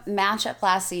was a matchup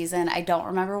last season. I don't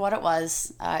remember what it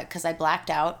was because I blacked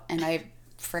out and I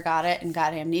forgot it and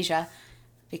got amnesia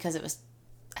because it was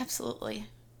absolutely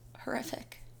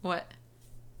horrific. What?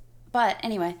 But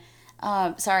anyway,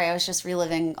 sorry, I was just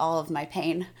reliving all of my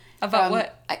pain. About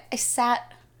what? I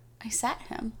sat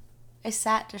him. I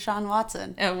sat Deshaun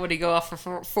Watson. And would he go off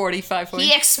for 45 points?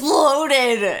 He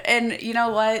exploded. And you know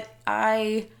what?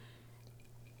 I'm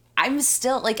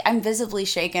still, I'm visibly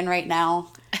shaken right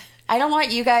now. I don't want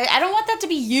that to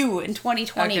be you in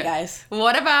 2020, Okay. guys.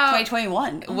 What about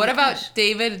 2021? What about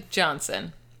David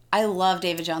Johnson? I love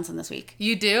David Johnson this week.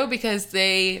 You do? Because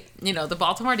they, the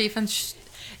Baltimore defense,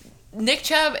 Nick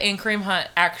Chubb and Kareem Hunt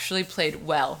actually played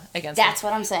well against them. That's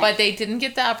what I'm saying. But they didn't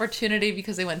get the opportunity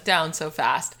because they went down so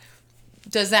fast.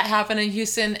 Does that happen in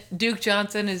Houston? Duke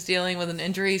Johnson is dealing with an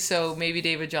injury, so maybe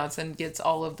David Johnson gets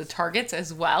all of the targets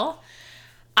as well.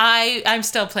 I'm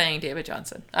still playing David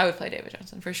Johnson. I would play David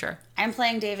Johnson for sure. I'm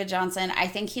playing David Johnson. I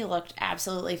think he looked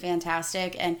absolutely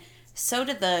fantastic, and so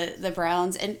did the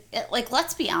Browns. And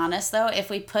let's be honest though, if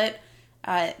we put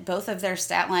both of their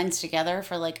stat lines together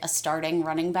for a starting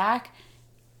running back,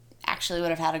 actually would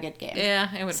have had a good game.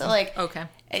 Yeah, it would. So okay.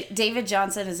 David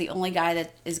Johnson is the only guy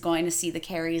that is going to see the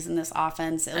carries in this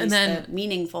offense, at least the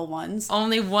meaningful ones.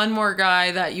 Only one more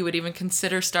guy that you would even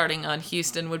consider starting on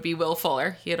Houston would be Will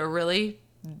Fuller. He had a really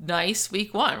nice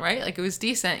week 1, right? It was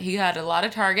decent. He had a lot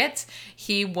of targets.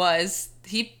 He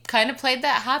kind of played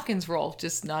that Hopkins role,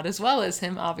 just not as well as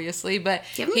him, obviously, but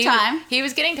give him time. He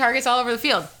was getting targets all over the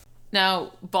field.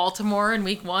 Now, Baltimore in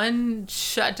week 1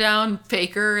 shut down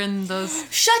Baker and those...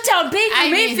 Shut down Baker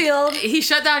Mayfield! He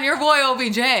shut down your boy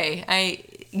OBJ.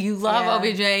 You love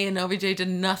OBJ, and OBJ did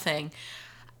nothing.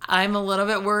 I'm a little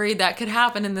bit worried that could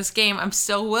happen in this game. I'm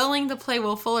still willing to play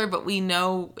Will Fuller, but we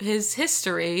know his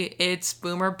history. It's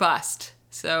boom or bust.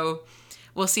 So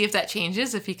we'll see if that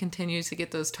changes, if he continues to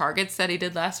get those targets that he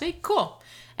did last week. Cool.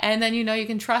 And then you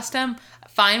can trust him.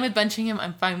 Fine with benching him.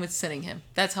 I'm fine with sitting him.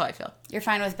 That's how I feel. You're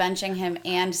fine with benching him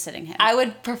and sitting him. I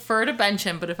would prefer to bench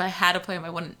him, but if I had to play him, I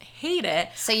wouldn't hate it.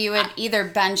 So you would either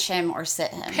bench him or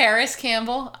sit him. Paris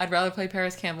Campbell. I'd rather play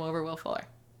Paris Campbell over Will Fuller.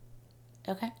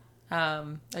 Okay.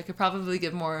 I could probably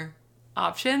give more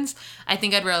options. I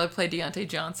think I'd rather play Deontay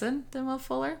Johnson than Will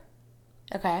Fuller.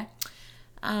 Okay.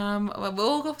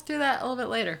 We'll go through that a little bit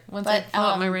later once I fill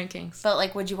out my rankings.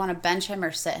 But would you want to bench him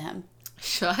or sit him?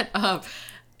 Shut up.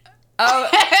 Oh,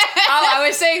 I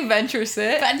was saying bench or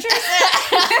sit. Bench or sit?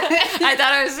 I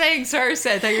thought I was saying sorry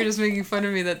sit. I thought you were just making fun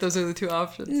of me that those are the two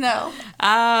options. No.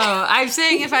 Oh, I'm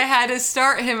saying if I had to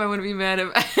start him, I wouldn't be mad.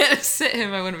 If I had to sit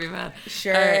him, I wouldn't be mad.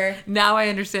 Sure. All right, now I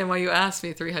understand why you asked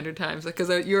me 300 times, because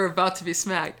you were about to be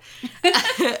smacked. All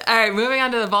right, moving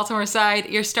on to the Baltimore side.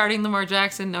 You're starting Lamar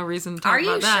Jackson. No reason to talk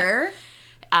about that. Are you sure?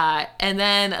 And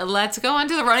then let's go on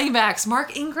to the running backs.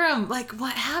 Mark Ingram,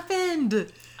 what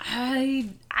happened?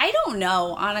 I don't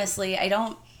know, honestly. I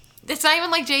don't. It's not even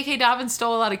like J.K. Dobbins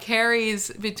stole a lot of carries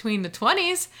between the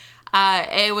 20s.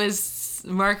 It was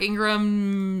Mark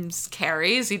Ingram's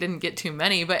carries. He didn't get too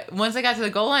many, but once I got to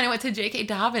the goal line, it went to J.K.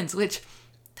 Dobbins, which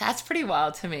that's pretty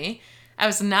wild to me. I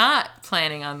was not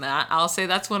planning on that. I'll say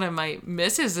that's one of my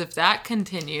misses if that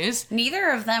continues. Neither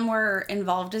of them were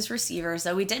involved as receivers,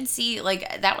 though we did see,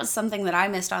 that was something that I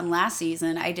missed on last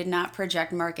season. I did not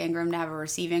project Mark Ingram to have a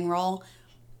receiving role,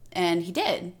 and he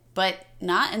did, but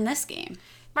not in this game.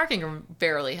 Mark Ingram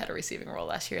barely had a receiving role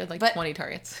last year, 20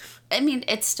 targets. I mean,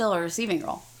 it's still a receiving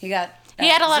role. He had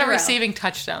a lot 0. of receiving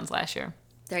touchdowns last year.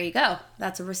 There you go.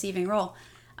 That's a receiving role.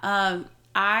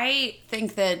 I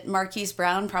think that Marquise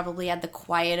Brown probably had the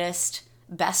quietest,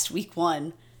 best week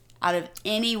one out of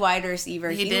any wide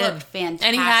receiver. He did. Looked fantastic.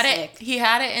 And he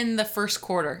had it in the first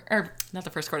quarter. Or, not the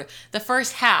first quarter. The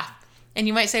first half. And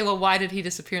you might say, well, why did he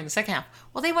disappear in the second half?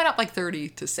 Well, they went up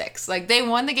 30-6. They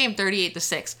won the game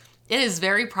 38-6. It is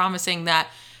very promising that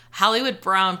Hollywood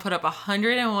Brown put up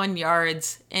 101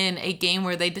 yards in a game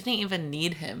where they didn't even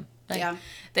need him. Yeah.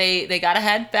 They got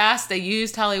ahead fast. They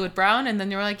used Hollywood Brown, and then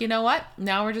they were like, you know what?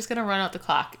 Now we're just going to run out the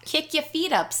clock. Kick your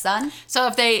feet up, son. So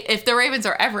if the Ravens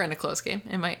are ever in a close game,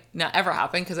 it might not ever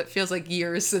happen because it feels like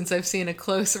years since I've seen a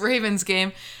close Ravens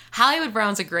game, Hollywood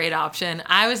Brown's a great option.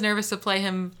 I was nervous to play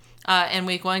him in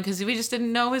week one because we just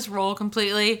didn't know his role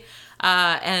completely.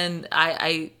 And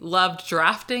I loved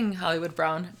drafting Hollywood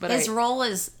Brown. But his role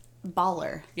is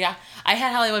baller. Yeah. I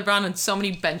had Hollywood Brown on so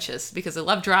many benches because I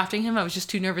loved drafting him. I was just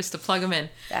too nervous to plug him in.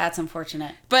 That's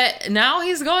unfortunate. But now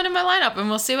he's going in my lineup, and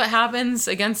we'll see what happens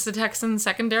against the Texans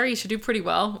secondary. He should do pretty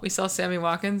well. We saw Sammy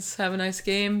Watkins have a nice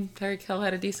game. Tyreek Hill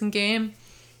had a decent game.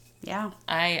 Yeah.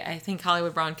 I think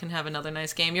Hollywood Brown can have another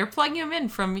nice game. You're plugging him in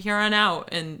from here on out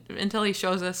and until he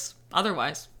shows us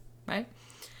otherwise, right?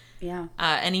 Yeah.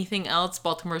 Anything else?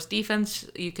 Baltimore's defense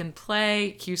you can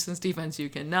play. Houston's defense you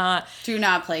cannot. Do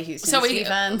not play Houston's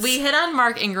defense. We hit on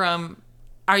Mark Ingram.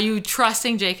 Are you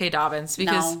trusting J.K. Dobbins?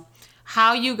 Because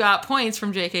how you got points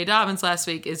from J.K. Dobbins last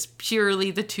week is purely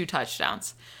the 2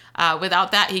 touchdowns.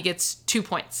 Without that, he gets 2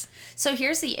 points. So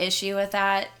here's the issue with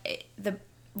that. The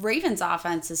Ravens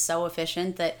offense is so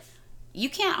efficient that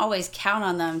you can't always count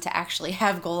on them to actually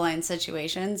have goal line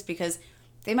situations because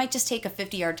they might just take a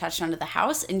 50-yard touchdown to the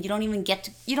house and you don't even get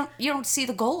to, you don't see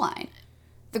the goal line.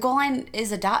 The goal line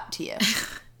is a dot to you.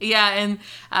 Yeah, and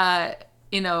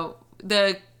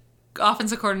the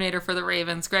offensive coordinator for the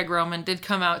Ravens, Greg Roman, did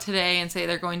come out today and say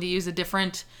they're going to use a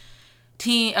different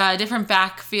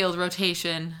backfield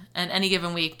rotation in any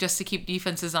given week just to keep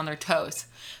defenses on their toes.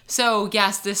 So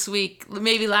yes, this week,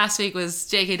 maybe last week was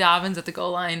J.K. Dobbins at the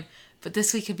goal line, but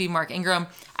this week could be Mark Ingram.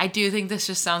 I do think this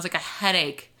just sounds like a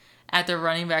headache at the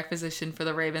running back position for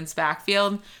the Ravens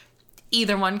backfield.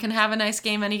 Either one can have a nice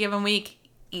game any given week.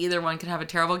 Either one can have a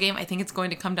terrible game. I think it's going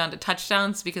to come down to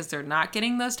touchdowns because they're not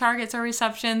getting those targets or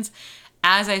receptions.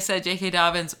 As I said, J.K.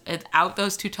 Dobbins, without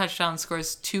those 2 touchdowns,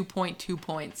 scores 2.2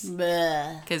 points.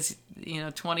 Because,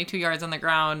 22 yards on the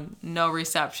ground, no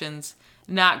receptions,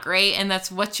 not great. And that's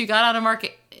what you got out of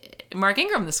Mark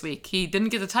Ingram this week. He didn't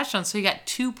get the touchdown, so he got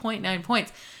 2.9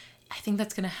 points. I think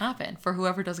that's going to happen for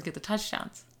whoever doesn't get the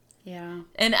touchdowns. Yeah.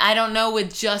 And I don't know,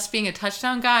 with just being a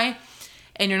touchdown guy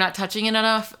and you're not touching it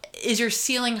enough, is your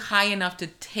ceiling high enough to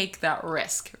take that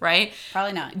risk, right?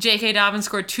 Probably not. J.K. Dobbins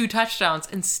scored 2 touchdowns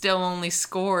and still only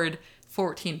scored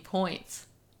 14 points.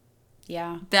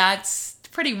 Yeah. That's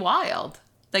pretty wild.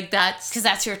 Like that's Because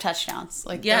that's your touchdowns.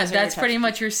 Like yeah, those are your that's pretty touchdowns.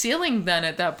 much your ceiling then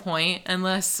at that point,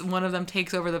 unless one of them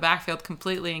takes over the backfield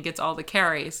completely and gets all the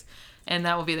carries, and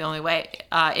that will be the only way.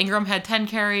 Ingram had 10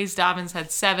 carries, Dobbins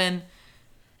had 7.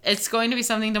 It's going to be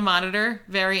something to monitor.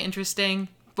 Very interesting.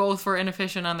 Both were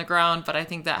inefficient on the ground, but I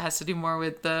think that has to do more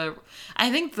with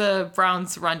I think the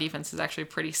Browns' run defense is actually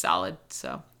pretty solid,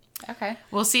 so Okay.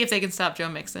 we'll see if they can stop Joe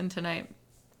Mixon tonight.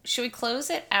 Should we close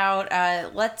it out?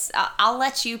 I'll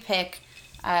let you pick.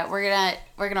 We're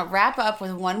gonna wrap up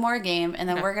with one more game, and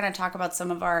then we're gonna talk about some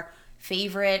of our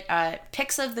favorite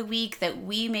picks of the week that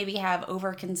we maybe have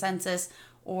over consensus,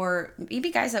 or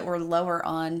maybe guys that were lower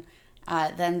on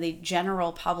than the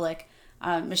general public.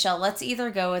 Michelle, let's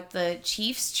either go with the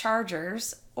Chiefs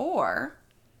Chargers or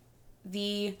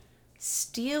the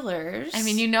Steelers. I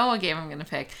mean, you know what game I'm going to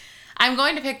pick. I'm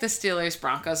going to pick the Steelers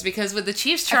Broncos because with the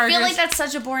Chiefs Chargers, I feel like that's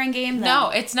such a boring game, though. no,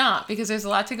 it's not, because there's a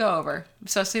lot to go over,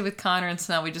 especially with Connor and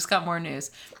Snell. We just got more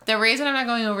news. The reason I'm not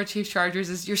going over Chiefs Chargers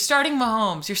is you're starting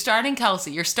Mahomes, you're starting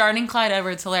Kelsey, you're starting Clyde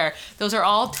Edwards-Helaire. Those are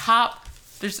all top.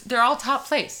 They're all top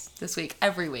plays this week,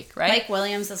 every week, right? Mike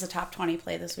Williams is a top 20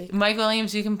 play this week. Mike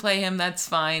Williams, you can play him. That's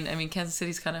fine. I mean, Kansas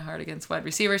City's kind of hard against wide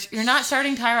receivers. You're not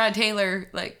starting Tyrod Taylor.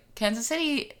 Like, Kansas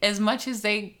City, as much as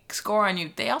they score on you,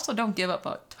 they also don't give up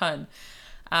a ton.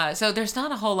 So there's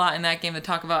not a whole lot in that game to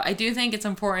talk about. I do think it's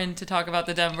important to talk about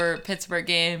the Denver-Pittsburgh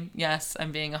game. Yes,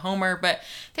 I'm being a homer, but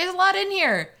there's a lot in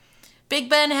here. Big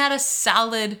Ben had a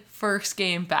solid first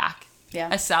game back. Yeah.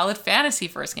 A solid fantasy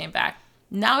first game back.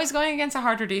 Now he's going against a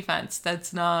harder defense.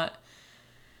 It's not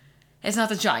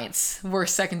the Giants'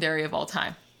 worst secondary of all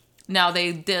time. Now,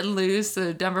 they did lose.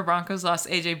 The Denver Broncos lost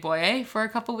A.J. Boye for a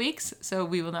couple weeks, so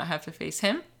we will not have to face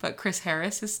him. But Chris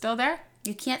Harris is still there.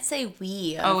 You can't say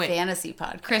we on a fantasy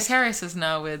podcast. Chris Harris is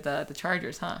now with the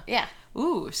Chargers, huh? Yeah.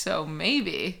 Ooh, so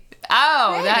maybe.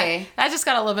 Oh, Maybe. that just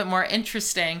got a little bit more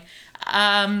interesting.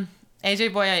 A.J.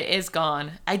 Boye is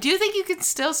gone. I do think you can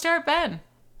still start Ben.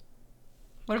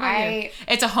 What about you?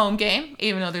 It's a home game,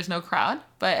 even though there's no crowd.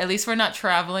 But at least we're not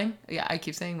traveling. Yeah, I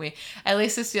keep saying we. At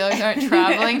least the Steelers aren't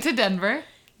traveling to Denver.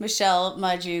 Michelle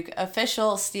Majuk,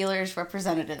 official Steelers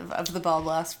representative of the Ball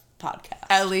Blast podcast.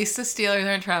 At least the Steelers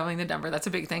aren't traveling to Denver. That's a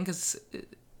big thing because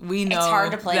we know It's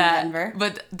hard to play in Denver.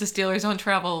 But the Steelers don't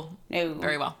travel No.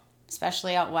 very well.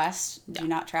 Especially out west. Do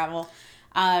not travel.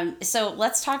 So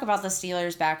let's talk about the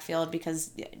Steelers backfield,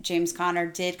 because James Conner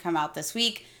did come out this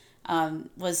week.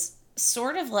 Was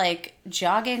sort of like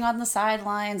jogging on the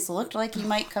sidelines, looked like he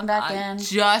might come back in.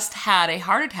 Just had a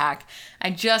heart attack.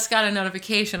 I just got a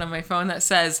notification on my phone that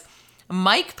says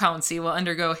Mike Pouncey will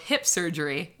undergo hip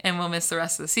surgery and will miss the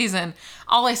rest of the season.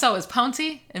 All I saw was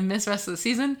Pouncey and miss the rest of the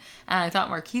season, and I thought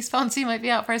Marquise Pouncey might be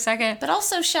out for a second. But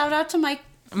also shout out to Mike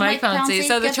Pouncey.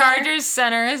 So the Get Chargers better.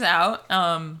 center is out.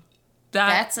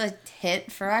 That's a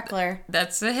hit for Eckler.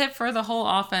 That's a hit for the whole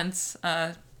offense,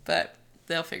 but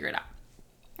they'll figure it out.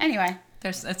 Anyway.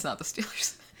 It's not the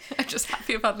Steelers. I'm just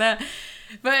happy about that.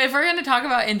 But if we're going to talk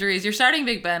about injuries, you're starting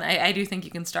Big Ben. I do think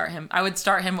you can start him. I would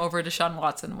start him over Deshaun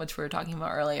Watson, which we were talking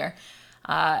about earlier.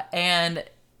 And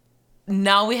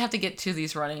now we have to get to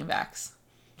these running backs.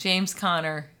 James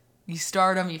Conner, you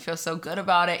start him. You feel so good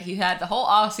about it. He had the whole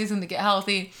offseason to get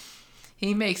healthy.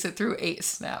 He makes it through 8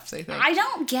 snaps, I think. I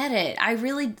don't get it. I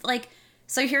really, like...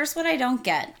 So here's what I don't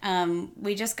get.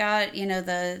 We just got,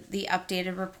 the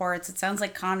updated reports. It sounds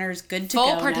like Connor's good to go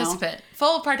now.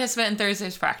 Full participant in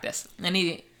Thursday's practice. And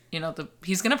he's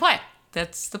going to play.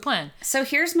 That's the plan. So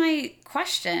here's my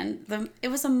question. It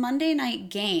was a Monday night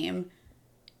game,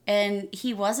 and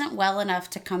he wasn't well enough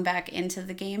to come back into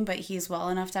the game, but he's well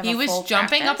enough to have a full practice. He was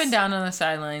jumping practice. up and down on the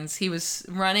sidelines. He was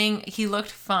running. He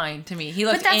looked fine to me. He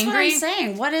looked But that's angry. what I'm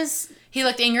saying. What is... He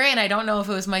looked angry, and I don't know if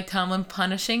it was Mike Tomlin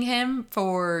punishing him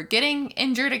for getting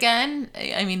injured again.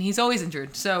 I mean, he's always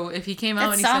injured. So if he came out That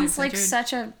and he said sounds he's like injured,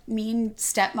 such a mean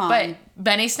stepmom. But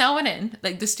Benny Snell went in.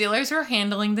 Like, the Steelers were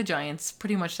handling the Giants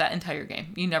pretty much that entire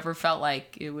game. You never felt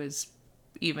like it was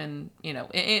even,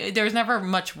 there was never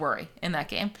much worry in that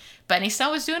game. Benny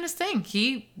Snell was doing his thing.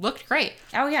 He looked great.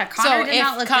 Oh, yeah. Connor did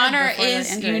not look good before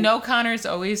the injury. Connor's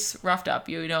always roughed up.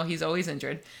 He's always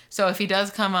injured. So if he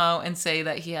does come out and say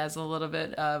that he has a little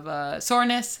bit of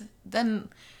soreness, then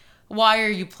why are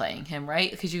you playing him,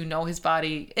 right? Because his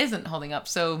body isn't holding up.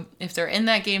 So if they're in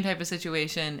that game type of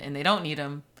situation and they don't need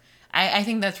him, I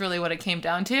think that's really what it came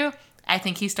down to. I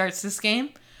think he starts this game.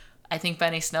 I think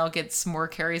Benny Snell gets more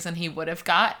carries than he would have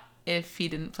got if he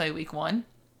didn't play week 1.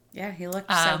 Yeah, he looked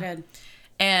so good.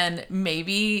 And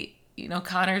maybe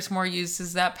Connor's more used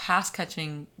as that pass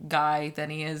catching guy than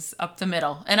he is up the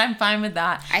middle. And I'm fine with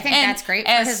that. I think that's great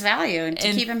for his value and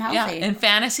to keep him healthy. Yeah, in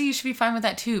fantasy, you should be fine with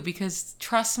that too, because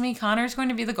trust me, Connor's going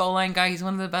to be the goal line guy. He's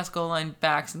one of the best goal line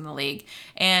backs in the league.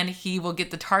 And he will get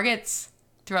the targets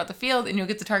throughout the field, and you'll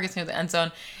get the targets near the end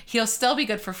zone. He'll still be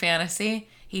good for fantasy.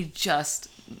 He just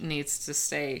needs to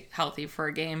stay healthy for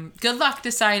a game. Good luck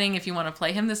deciding if you want to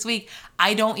play him this week.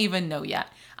 I don't even know yet.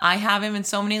 I have him in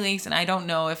so many leagues, and I don't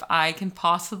know if I can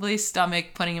possibly stomach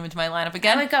putting him into my lineup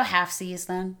again. I would go half C's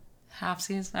then. Half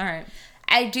C's? All right.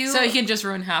 I do. So he can just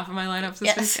ruin half of my lineups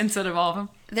this week instead of all of them?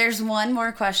 There's one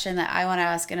more question that I want to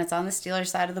ask, and it's on the Steelers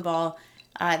side of the ball.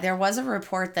 There was a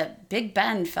report that Big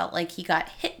Ben felt like he got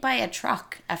hit by a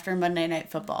truck after Monday Night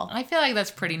Football. I feel like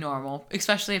that's pretty normal,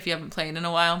 especially if you haven't played in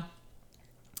a while.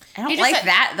 I don't like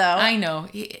that, though. I know.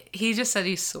 He just said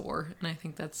he's sore, and I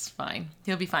think that's fine.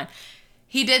 He'll be fine.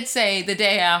 He did say the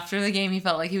day after the game he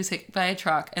felt like he was hit by a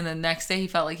truck, and the next day he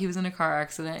felt like he was in a car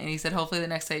accident, and he said hopefully the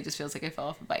next day it just feels like I fell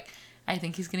off a bike. I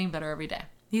think he's getting better every day.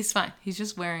 He's fine. He's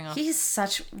just wearing off. He's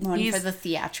such one for the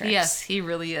theatrics. Yes, he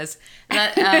really is.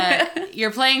 That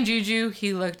you're playing Juju.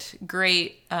 He looked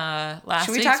great last week.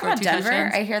 Should we talk about Denver?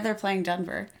 Touchdowns. I hear they're playing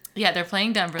Denver. Yeah, they're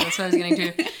playing Denver. That's what I was getting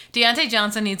to. Deontay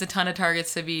Johnson needs a ton of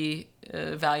targets to be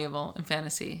valuable in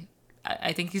fantasy.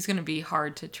 I think he's going to be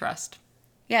hard to trust.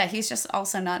 Yeah, he's just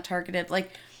also not targeted. Like,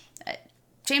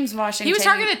 James Washington. He was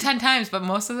targeted 10 times, but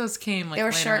most of those came like they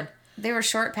were later short. on. They were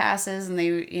short passes,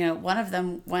 and one of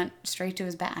them went straight to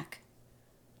his back.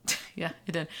 Yeah,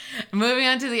 it did. Moving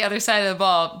on to the other side of the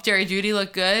ball, Jerry Jeudy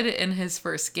looked good in his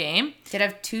first game. Did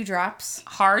have 2 drops.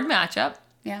 Hard matchup.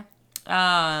 Yeah.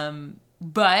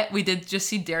 But we did just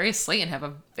see Darius Slayton have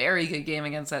a very good game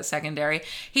against that secondary.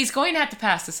 He's going to have to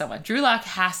pass to someone. Drew Lock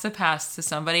has to pass to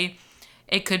somebody.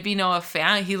 It could be Noah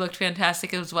Fant. He looked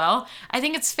fantastic as well. I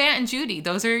think it's Fant and Jeudy.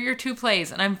 Those are your 2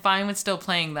 plays, and I'm fine with still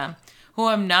playing them. Who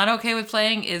I'm not okay with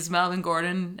playing is Melvin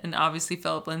Gordon and obviously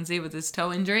Phillip Lindsay with his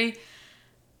toe injury.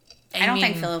 I don't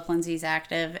think Phillip Lindsay's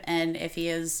active, and if he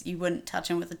is, you wouldn't touch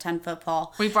him with a 10-foot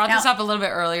pole. We brought this up a little bit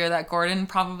earlier that Gordon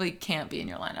probably can't be in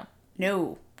your lineup.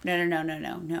 No. He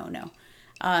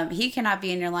cannot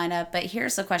be in your lineup, but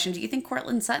here's the question. Do you think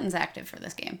Courtland Sutton's active for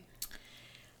this game?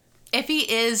 If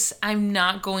he is, I'm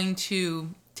not going to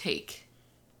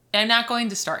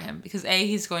start him because A,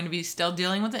 he's going to be still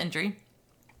dealing with the injury,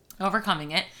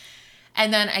 overcoming it.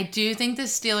 And then I do think the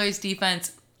Steelers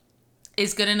defense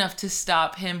is good enough to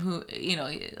stop him, who,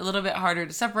 a little bit harder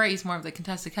to separate. He's more of the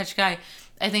contested catch guy.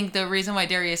 I think the reason why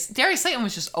Darius Slayton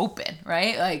was just open,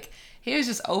 right? Like, he was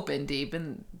just open deep,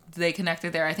 and they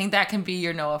connected there. I think that can be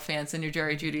your Noah Fants and your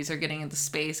Jerry Jeudy's are getting into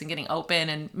space and getting open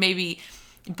and maybe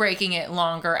breaking it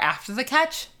longer after the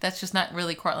catch. That's just not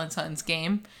really Courtland Sutton's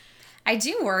game. I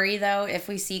do worry, though, if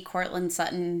we see Courtland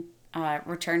Sutton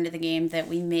return to the game, that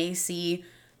we may see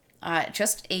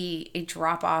just a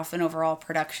drop-off in overall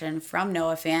production from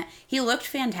Noah Fant. He looked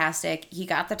fantastic. He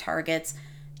got the targets,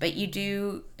 but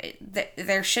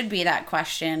there should be that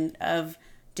question of,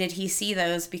 did he see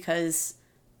those because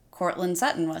Courtland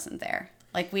Sutton wasn't there?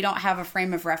 Like, we don't have a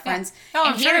frame of reference. Yeah.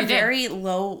 And he had a very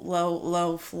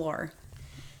low floor.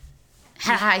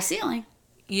 Had a high ceiling.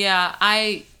 Yeah,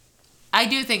 I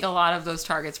do think a lot of those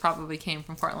targets probably came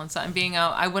from Courtland Sutton being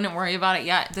out. I wouldn't worry about it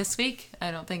yet this week. I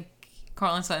don't think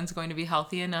Courtland Sutton's going to be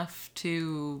healthy enough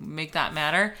to make that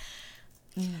matter.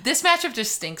 This matchup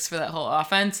just stinks for that whole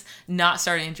offense. Not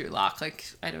starting Drew Lock. Like,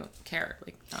 I don't care.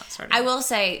 Like, not starting. I will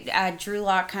say, Drew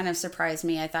Lock kind of surprised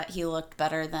me. I thought he looked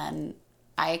better than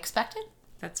I expected.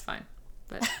 That's fine.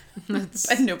 But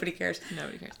but nobody cares.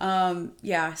 Nobody cares.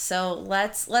 Yeah, so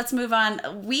let's move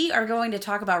on. We are going to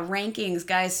talk about rankings,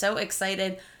 guys. So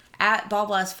excited. At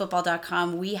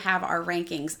ballblastfootball.com, we have our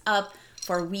rankings up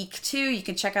for week 2. You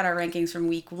can check out our rankings from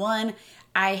week 1.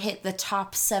 I hit the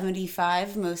top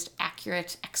 75 most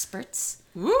accurate experts.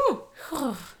 Woo!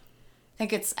 I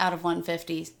think it's out of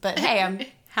 150, but hey, I'm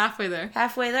halfway there.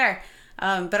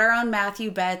 But our own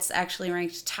Matthew Betts actually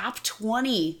ranked top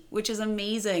 20, which is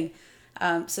amazing.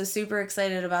 So super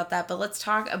excited about that. But let's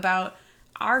talk about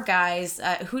our guys.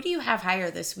 Who do you have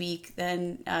higher this week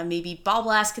than maybe Ball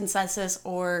Blast Consensus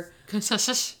or...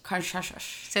 Consensus?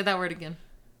 Say that word again.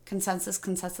 Consensus.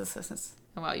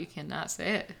 Oh, wow, you cannot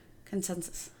say it.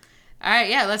 Consensus. All right,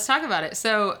 yeah, let's talk about it.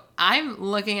 So I'm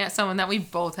looking at someone that we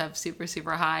both have super,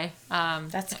 super high.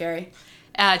 That's scary.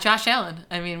 Josh Allen.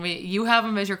 I mean, you have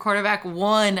him as your quarterback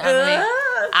 1.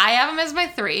 I have him as my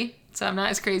 3. So I'm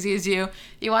not as crazy as you.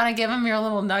 You want to give him your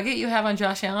little nugget you have on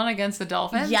Josh Allen against the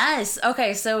Dolphins? Yes.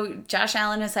 Okay, so Josh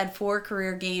Allen has had 4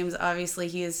 career games. Obviously,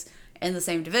 he is in the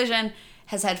same division.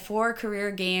 has had 4 career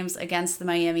games against the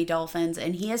Miami Dolphins,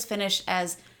 and he has finished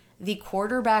as the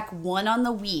quarterback 1 on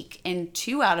the week in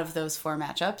 2 out of those 4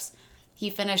 matchups. He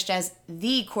finished as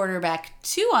the quarterback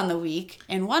 2 on the week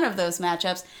in 1 of those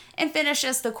matchups, and finished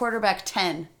as the quarterback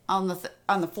 10 on the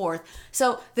 4th.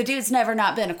 So the dude's never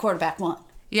not been a quarterback 1.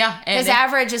 Yeah. His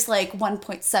average is like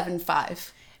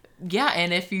 1.75. Yeah,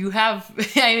 and if you have,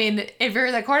 I mean, if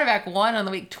you're the quarterback 1 on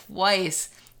the week twice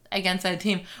against that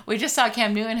team, we just saw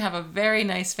Cam Newton have a very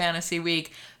nice fantasy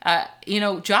week.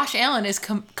 Josh Allen is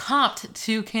comped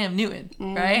to Cam Newton,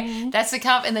 right? That's the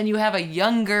comp, and then you have a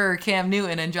younger Cam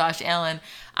Newton and Josh Allen.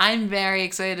 I'm very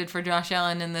excited for Josh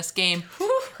Allen in this game.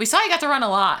 We saw he got to run a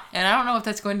lot, and I don't know if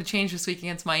that's going to change this week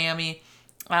against Miami.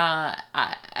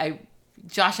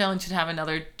 Josh Allen should have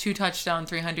another 2-touchdown,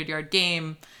 300-yard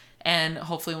game, and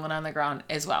hopefully 1 on the ground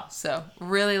as well. So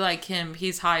really like him.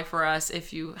 He's high for us.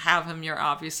 If you have him, you're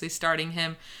obviously starting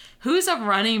him. Who's a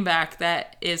running back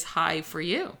that is high for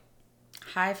you?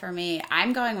 High for me.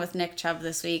 I'm going with Nick Chubb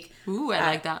this week. Ooh, I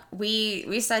like that.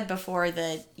 We said before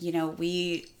that,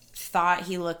 we thought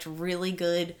he looked really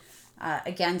good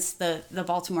against the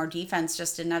Baltimore defense,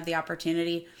 just didn't have the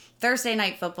opportunity. Thursday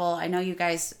Night Football, I know you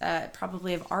guys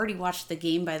probably have already watched the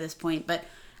game by this point, but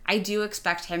I do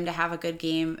expect him to have a good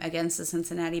game against the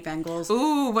Cincinnati Bengals.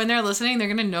 Ooh, when they're listening, they're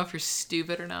going to know if you're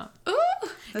stupid or not. Ooh!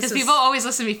 Because people always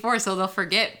listen before, so they'll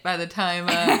forget by the time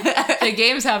the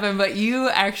games happen. But you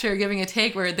actually are giving a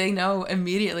take where they know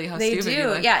immediately how stupid you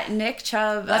look. Yeah, Nick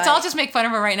Chubb. Let's all just make fun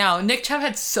of him right now. Nick Chubb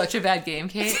had such a bad game,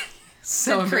 Kate.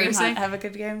 So Did Kareem embarrassing. Hunt have a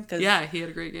good game? Yeah, he had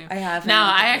a great game. I have. Now,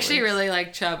 I actually really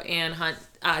like Chubb and Hunt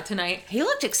tonight. He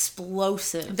looked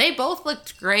explosive. They both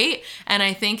looked great, and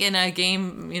I think in a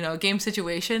game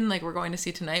situation like we're going to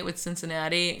see tonight with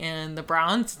Cincinnati and the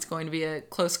Browns, it's going to be a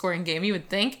close scoring game, you would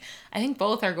think. I think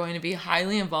both are going to be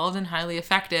highly involved and highly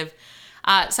effective.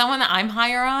 Someone that I'm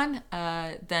higher on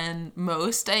than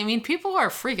most. I mean, people are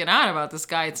freaking out about this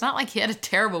guy. It's not like he had a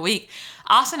terrible week.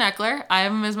 Austin Eckler, I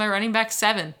have him as my running back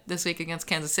 7 this week against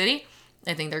Kansas City.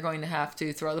 I think they're going to have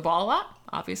to throw the ball a lot,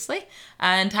 obviously.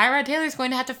 And Tyrod Taylor is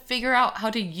going to have to figure out how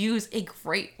to use a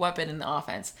great weapon in the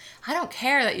offense. I don't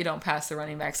care that you don't pass the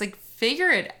running backs. Like, figure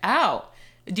it out.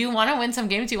 Do you want to win some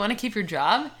games? Do you want to keep your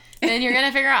job? Then you're going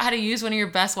to figure out how to use one of your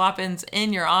best weapons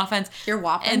in your offense. Your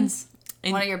weapons?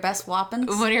 One of your best weapons?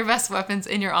 One of your best weapons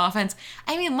in your offense.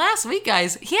 I mean, last week,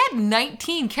 guys, he had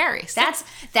 19 carries. That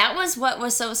was what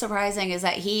was so surprising, is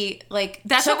that he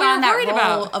That's took what we on were that worried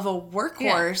role about. of a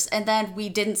workhorse, and then we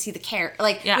didn't see the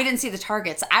we didn't see the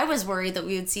targets. I was worried that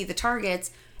we would see the targets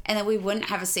and that we wouldn't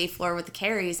have a safe floor with the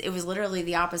carries. It was literally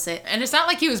the opposite. And it's not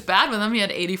like he was bad with them. He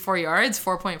had 84 yards,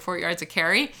 4.4 yards a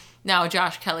carry. Now,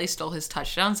 Josh Kelly stole his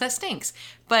touchdowns. That stinks.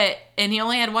 And he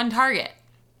only had 1 target.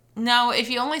 Now, if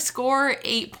you only score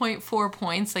 8.4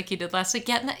 points like you did last week,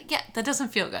 that doesn't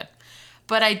feel good.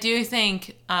 But I do think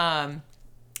it's going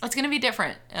to be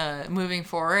different moving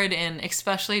forward, and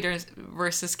especially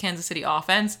versus Kansas City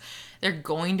offense, they're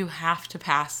going to have to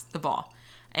pass the ball.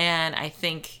 And I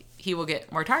think he will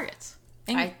get more targets.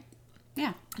 Yeah.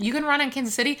 You can run on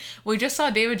Kansas City. We just saw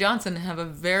David Johnson have a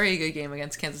very good game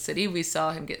against Kansas City. We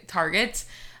saw him get targets.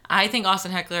 I think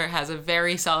Austin Eckler has a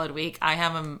very solid week. I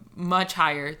have him much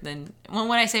higher than,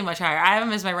 when I say much higher, I have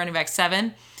him as my running back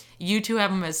 7. You two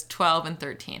have him as 12 and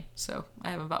 13. So I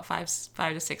have him about 5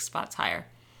 to 6 spots higher.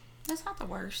 That's not the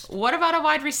worst. What about a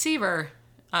wide receiver?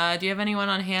 Do you have anyone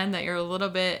on hand that you're a little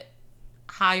bit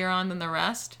higher on than the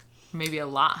rest? Maybe a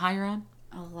lot higher on?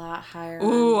 A lot higher.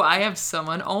 Ooh, I have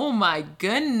someone. Oh my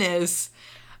goodness.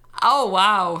 Oh,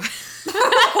 wow.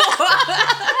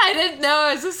 I didn't know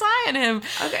I was this high on him.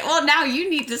 Okay, well, now you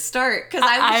need to start, because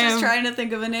I was just trying to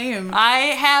think of a name. I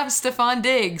have Stephon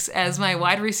Diggs as my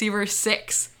wide receiver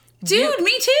 6. Dude,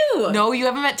 me too. No, you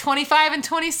have him at 25 and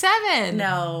 27.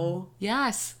 No.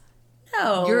 Yes.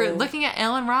 No. You're looking at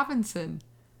Allen Robinson.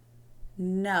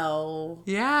 No.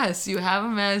 Yes, you have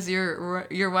him as your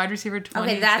wide receiver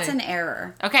 26. Okay, that's an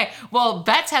error. Okay, well,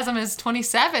 Betts has him as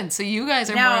 27, so you guys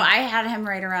are No, more... I had him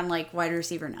right around wide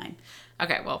receiver 9.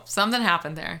 Okay, well, something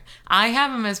happened there. I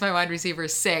have him as my wide receiver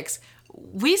 6.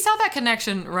 We saw that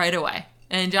connection right away.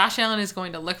 And Josh Allen is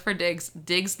going to look for Diggs.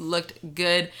 Diggs looked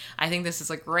good. I think this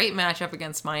is a great matchup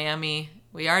against Miami.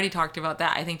 We already talked about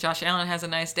that. I think Josh Allen has a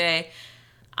nice day.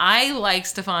 I like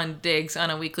Stephon Diggs on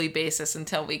a weekly basis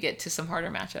until we get to some harder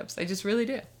matchups. I just really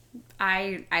do.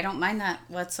 I don't mind that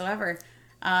whatsoever.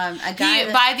 By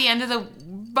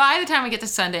the time we get to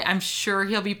Sunday, I'm sure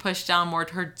he'll be pushed down more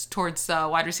towards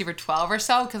wide receiver 12 or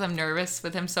so, because I'm nervous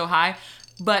with him so high.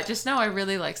 But just know I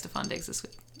really like Stephon Diggs this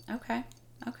week. Okay.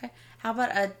 How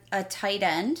about a tight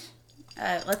end?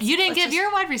 You didn't give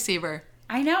your wide receiver.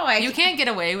 I know. You can't get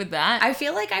away with that. I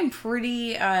feel like I'm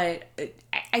pretty. I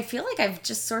feel like I've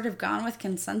just sort of gone with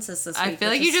consensus this week. I feel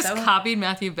like you just copied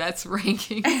Matthew Betts'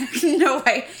 ranking. No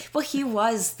way. Well, he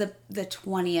was the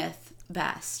 20th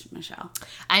best, Michelle.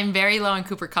 I'm very low on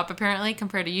Cooper Kupp apparently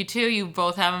compared to you two. You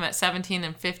both have him at 17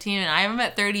 and 15, and I have him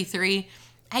at 33.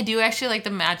 I do actually like the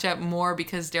matchup more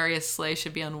because Darius Slay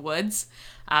should be on Woods.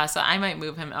 So I might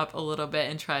move him up a little bit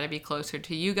and try to be closer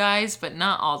to you guys, but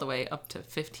not all the way up to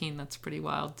 15. That's pretty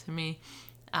wild to me.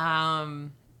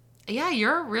 Yeah,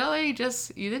 you're really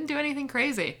just, you didn't do anything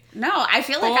crazy. No, I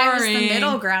feel like I was the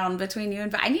middle ground between you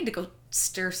and, I need to go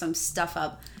stir some stuff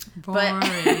up. Boring.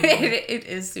 But it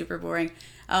is super boring.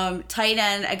 Tight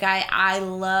end, a guy I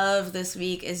love this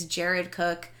week is Jared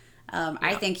Cook.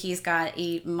 I think he's got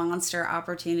a monster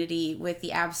opportunity with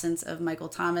the absence of Michael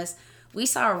Thomas. We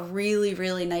saw a really,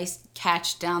 really nice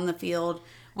catch down the field.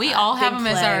 We all have him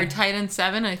as our tight end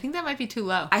 7. I think that might be too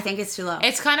low. I think it's too low.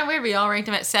 It's kind of weird. We all ranked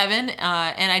him at 7,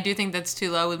 and I do think that's too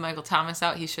low with Michael Thomas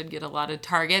out. He should get a lot of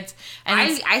targets. And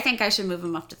I think I should move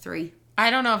him up to 3. I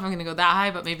don't know if I'm going to go that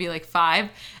high, but maybe like 5.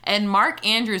 And Mark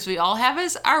Andrews, we all have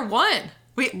as our 1.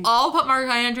 We all put Mark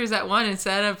Andrews at 1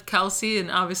 instead of Kelsey,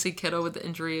 and obviously Kittle with the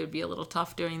injury would be a little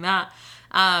tough doing that.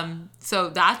 So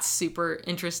that's super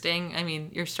interesting. I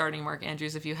mean, you're starting Mark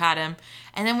Andrews if you had him.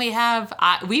 And then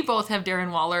we both have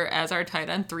Darren Waller as our tight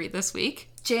end 3 this week.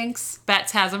 Jinx.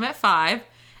 Betts has him at 5.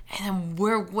 And then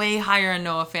we're way higher on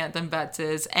Noah Fant than Betts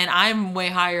is. And I'm way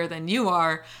higher than you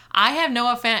are. I have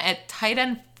Noah Fant at tight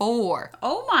end 4.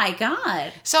 Oh my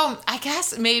God. So I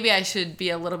guess maybe I should be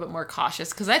a little bit more cautious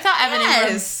because I thought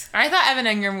Evan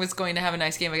Ingram was going to have a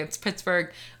nice game against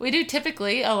Pittsburgh. We do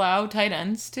typically allow tight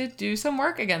ends to do some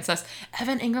work against us.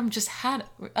 Evan Ingram just had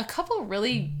a couple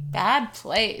really bad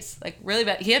plays, like really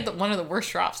bad. He had one of the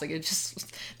worst drops. Like it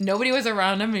just, nobody was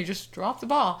around him and he just dropped the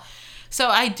ball. So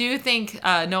I do think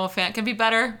Noah Fant can be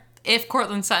better. If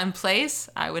Courtland Sutton plays,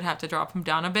 I would have to drop him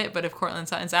down a bit. But if Courtland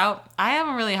Sutton's out, I have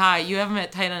him really high. You have him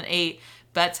at tight end 8.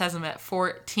 Betts has him at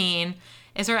 14.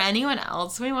 Is there anyone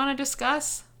else we want to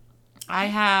discuss? I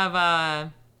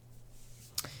have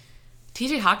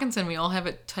TJ Hawkinson. We all have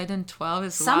at tight end 12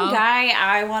 as well. Some guy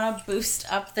I want to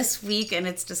boost up this week, and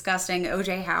it's disgusting.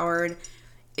 OJ Howard.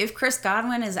 If Chris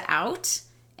Godwin is out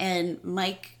and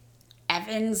Mike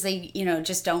Evans, they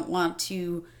just don't want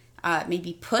to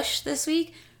maybe push this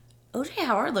week. OJ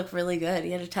Howard looked really good.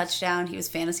 He had a touchdown. He was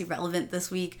fantasy relevant this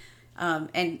week.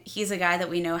 And he's a guy that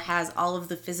we know has all of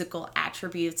the physical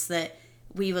attributes that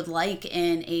we would like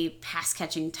in a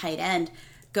pass-catching tight end.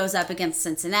 Goes up against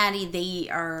Cincinnati. They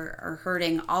are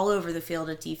hurting all over the field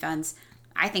at defense.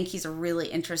 I think he's a really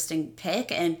interesting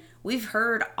pick. And we've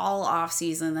heard all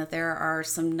offseason that there are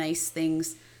some nice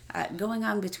things going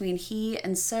on between he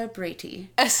and Sir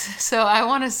Brady. So I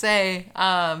want to say,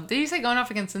 did you say going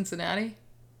off against Cincinnati?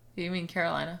 Do you mean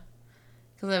Carolina?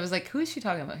 Because I was like, who is she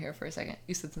talking about here for a second?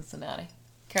 You said Cincinnati.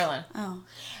 Carolina. Oh.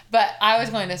 But I was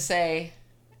going to say,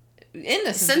 in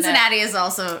the Cincinnati is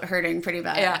also hurting pretty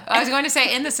bad. Yeah. I was going to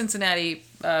say, in the Cincinnati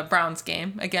Browns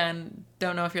game, again,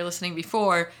 don't know if you're listening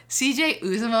before, CJ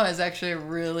Uzomah is actually a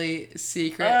really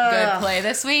secret good play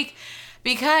this week.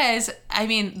 Because, I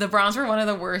mean, the Browns were one of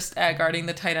the worst at guarding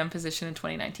the tight end position in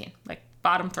 2019. Like,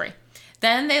 bottom 3.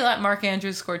 Then they let Mark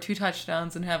Andrews score 2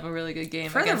 touchdowns and have a really good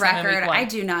game. For the record, I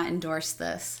do not endorse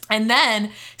this. And then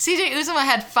CJ Uzomah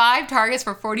had 5 targets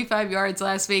for 45 yards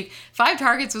last week. 5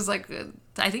 targets was like,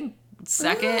 I think,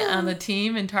 second on the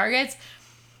team in targets.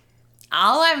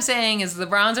 All I'm saying is the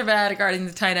Browns are bad at guarding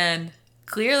the tight end.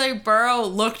 Clearly, Burrow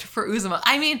looked for Uzomah.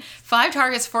 I mean, 5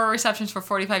 targets, 4 receptions for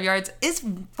 45 yards is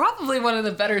probably one of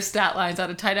the better stat lines out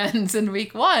of tight ends in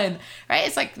week 1, right?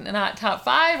 It's like not top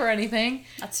 5 or anything.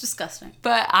 That's disgusting.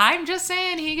 But I'm just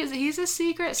saying he's a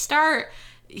secret start.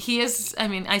 He is, I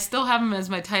mean, I still have him as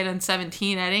my tight end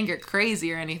 17. I didn't get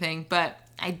crazy or anything, but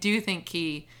I do think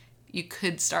you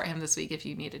could start him this week if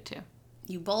you needed to.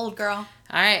 You bold, girl. All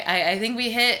right, I think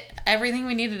we hit everything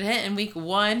we needed to hit in week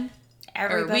 1.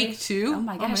 Everybody. Or week 2. Oh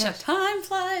my gosh, time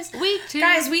flies. Week 2.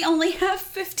 Guys, we only have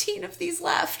 15 of these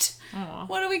left. Aww.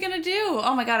 What are we going to do?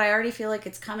 Oh my God, I already feel like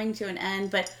it's coming to an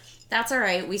end, but that's all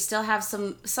right. We still have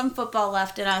some football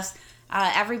left in us.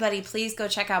 Everybody, please go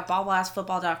check out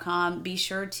ballblastfootball.com. Be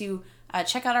sure to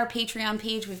check out our Patreon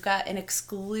page. We've got an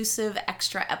exclusive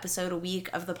extra episode a week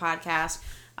of the podcast.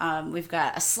 We've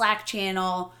got a Slack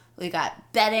channel. We've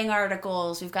got betting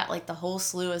articles. We've got like the whole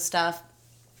slew of stuff.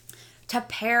 To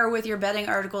pair with your betting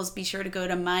articles, be sure to go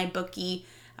to mybookie.ag,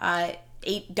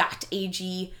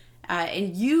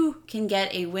 and you can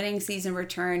get a winning season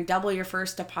return, double your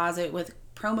first deposit with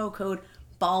promo code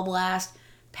BALLBLAST.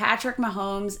 Patrick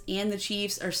Mahomes and the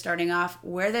Chiefs are starting off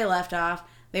where they left off.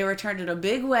 They returned in a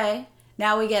big way.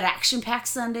 Now we get action-packed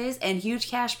Sundays and huge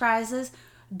cash prizes.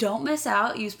 Don't miss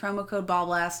out. Use promo code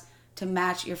BALLBLAST to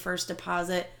match your first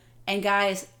deposit. And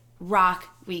guys, rock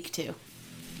week 2.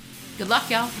 Good luck,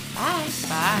 y'all. Bye.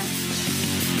 Bye.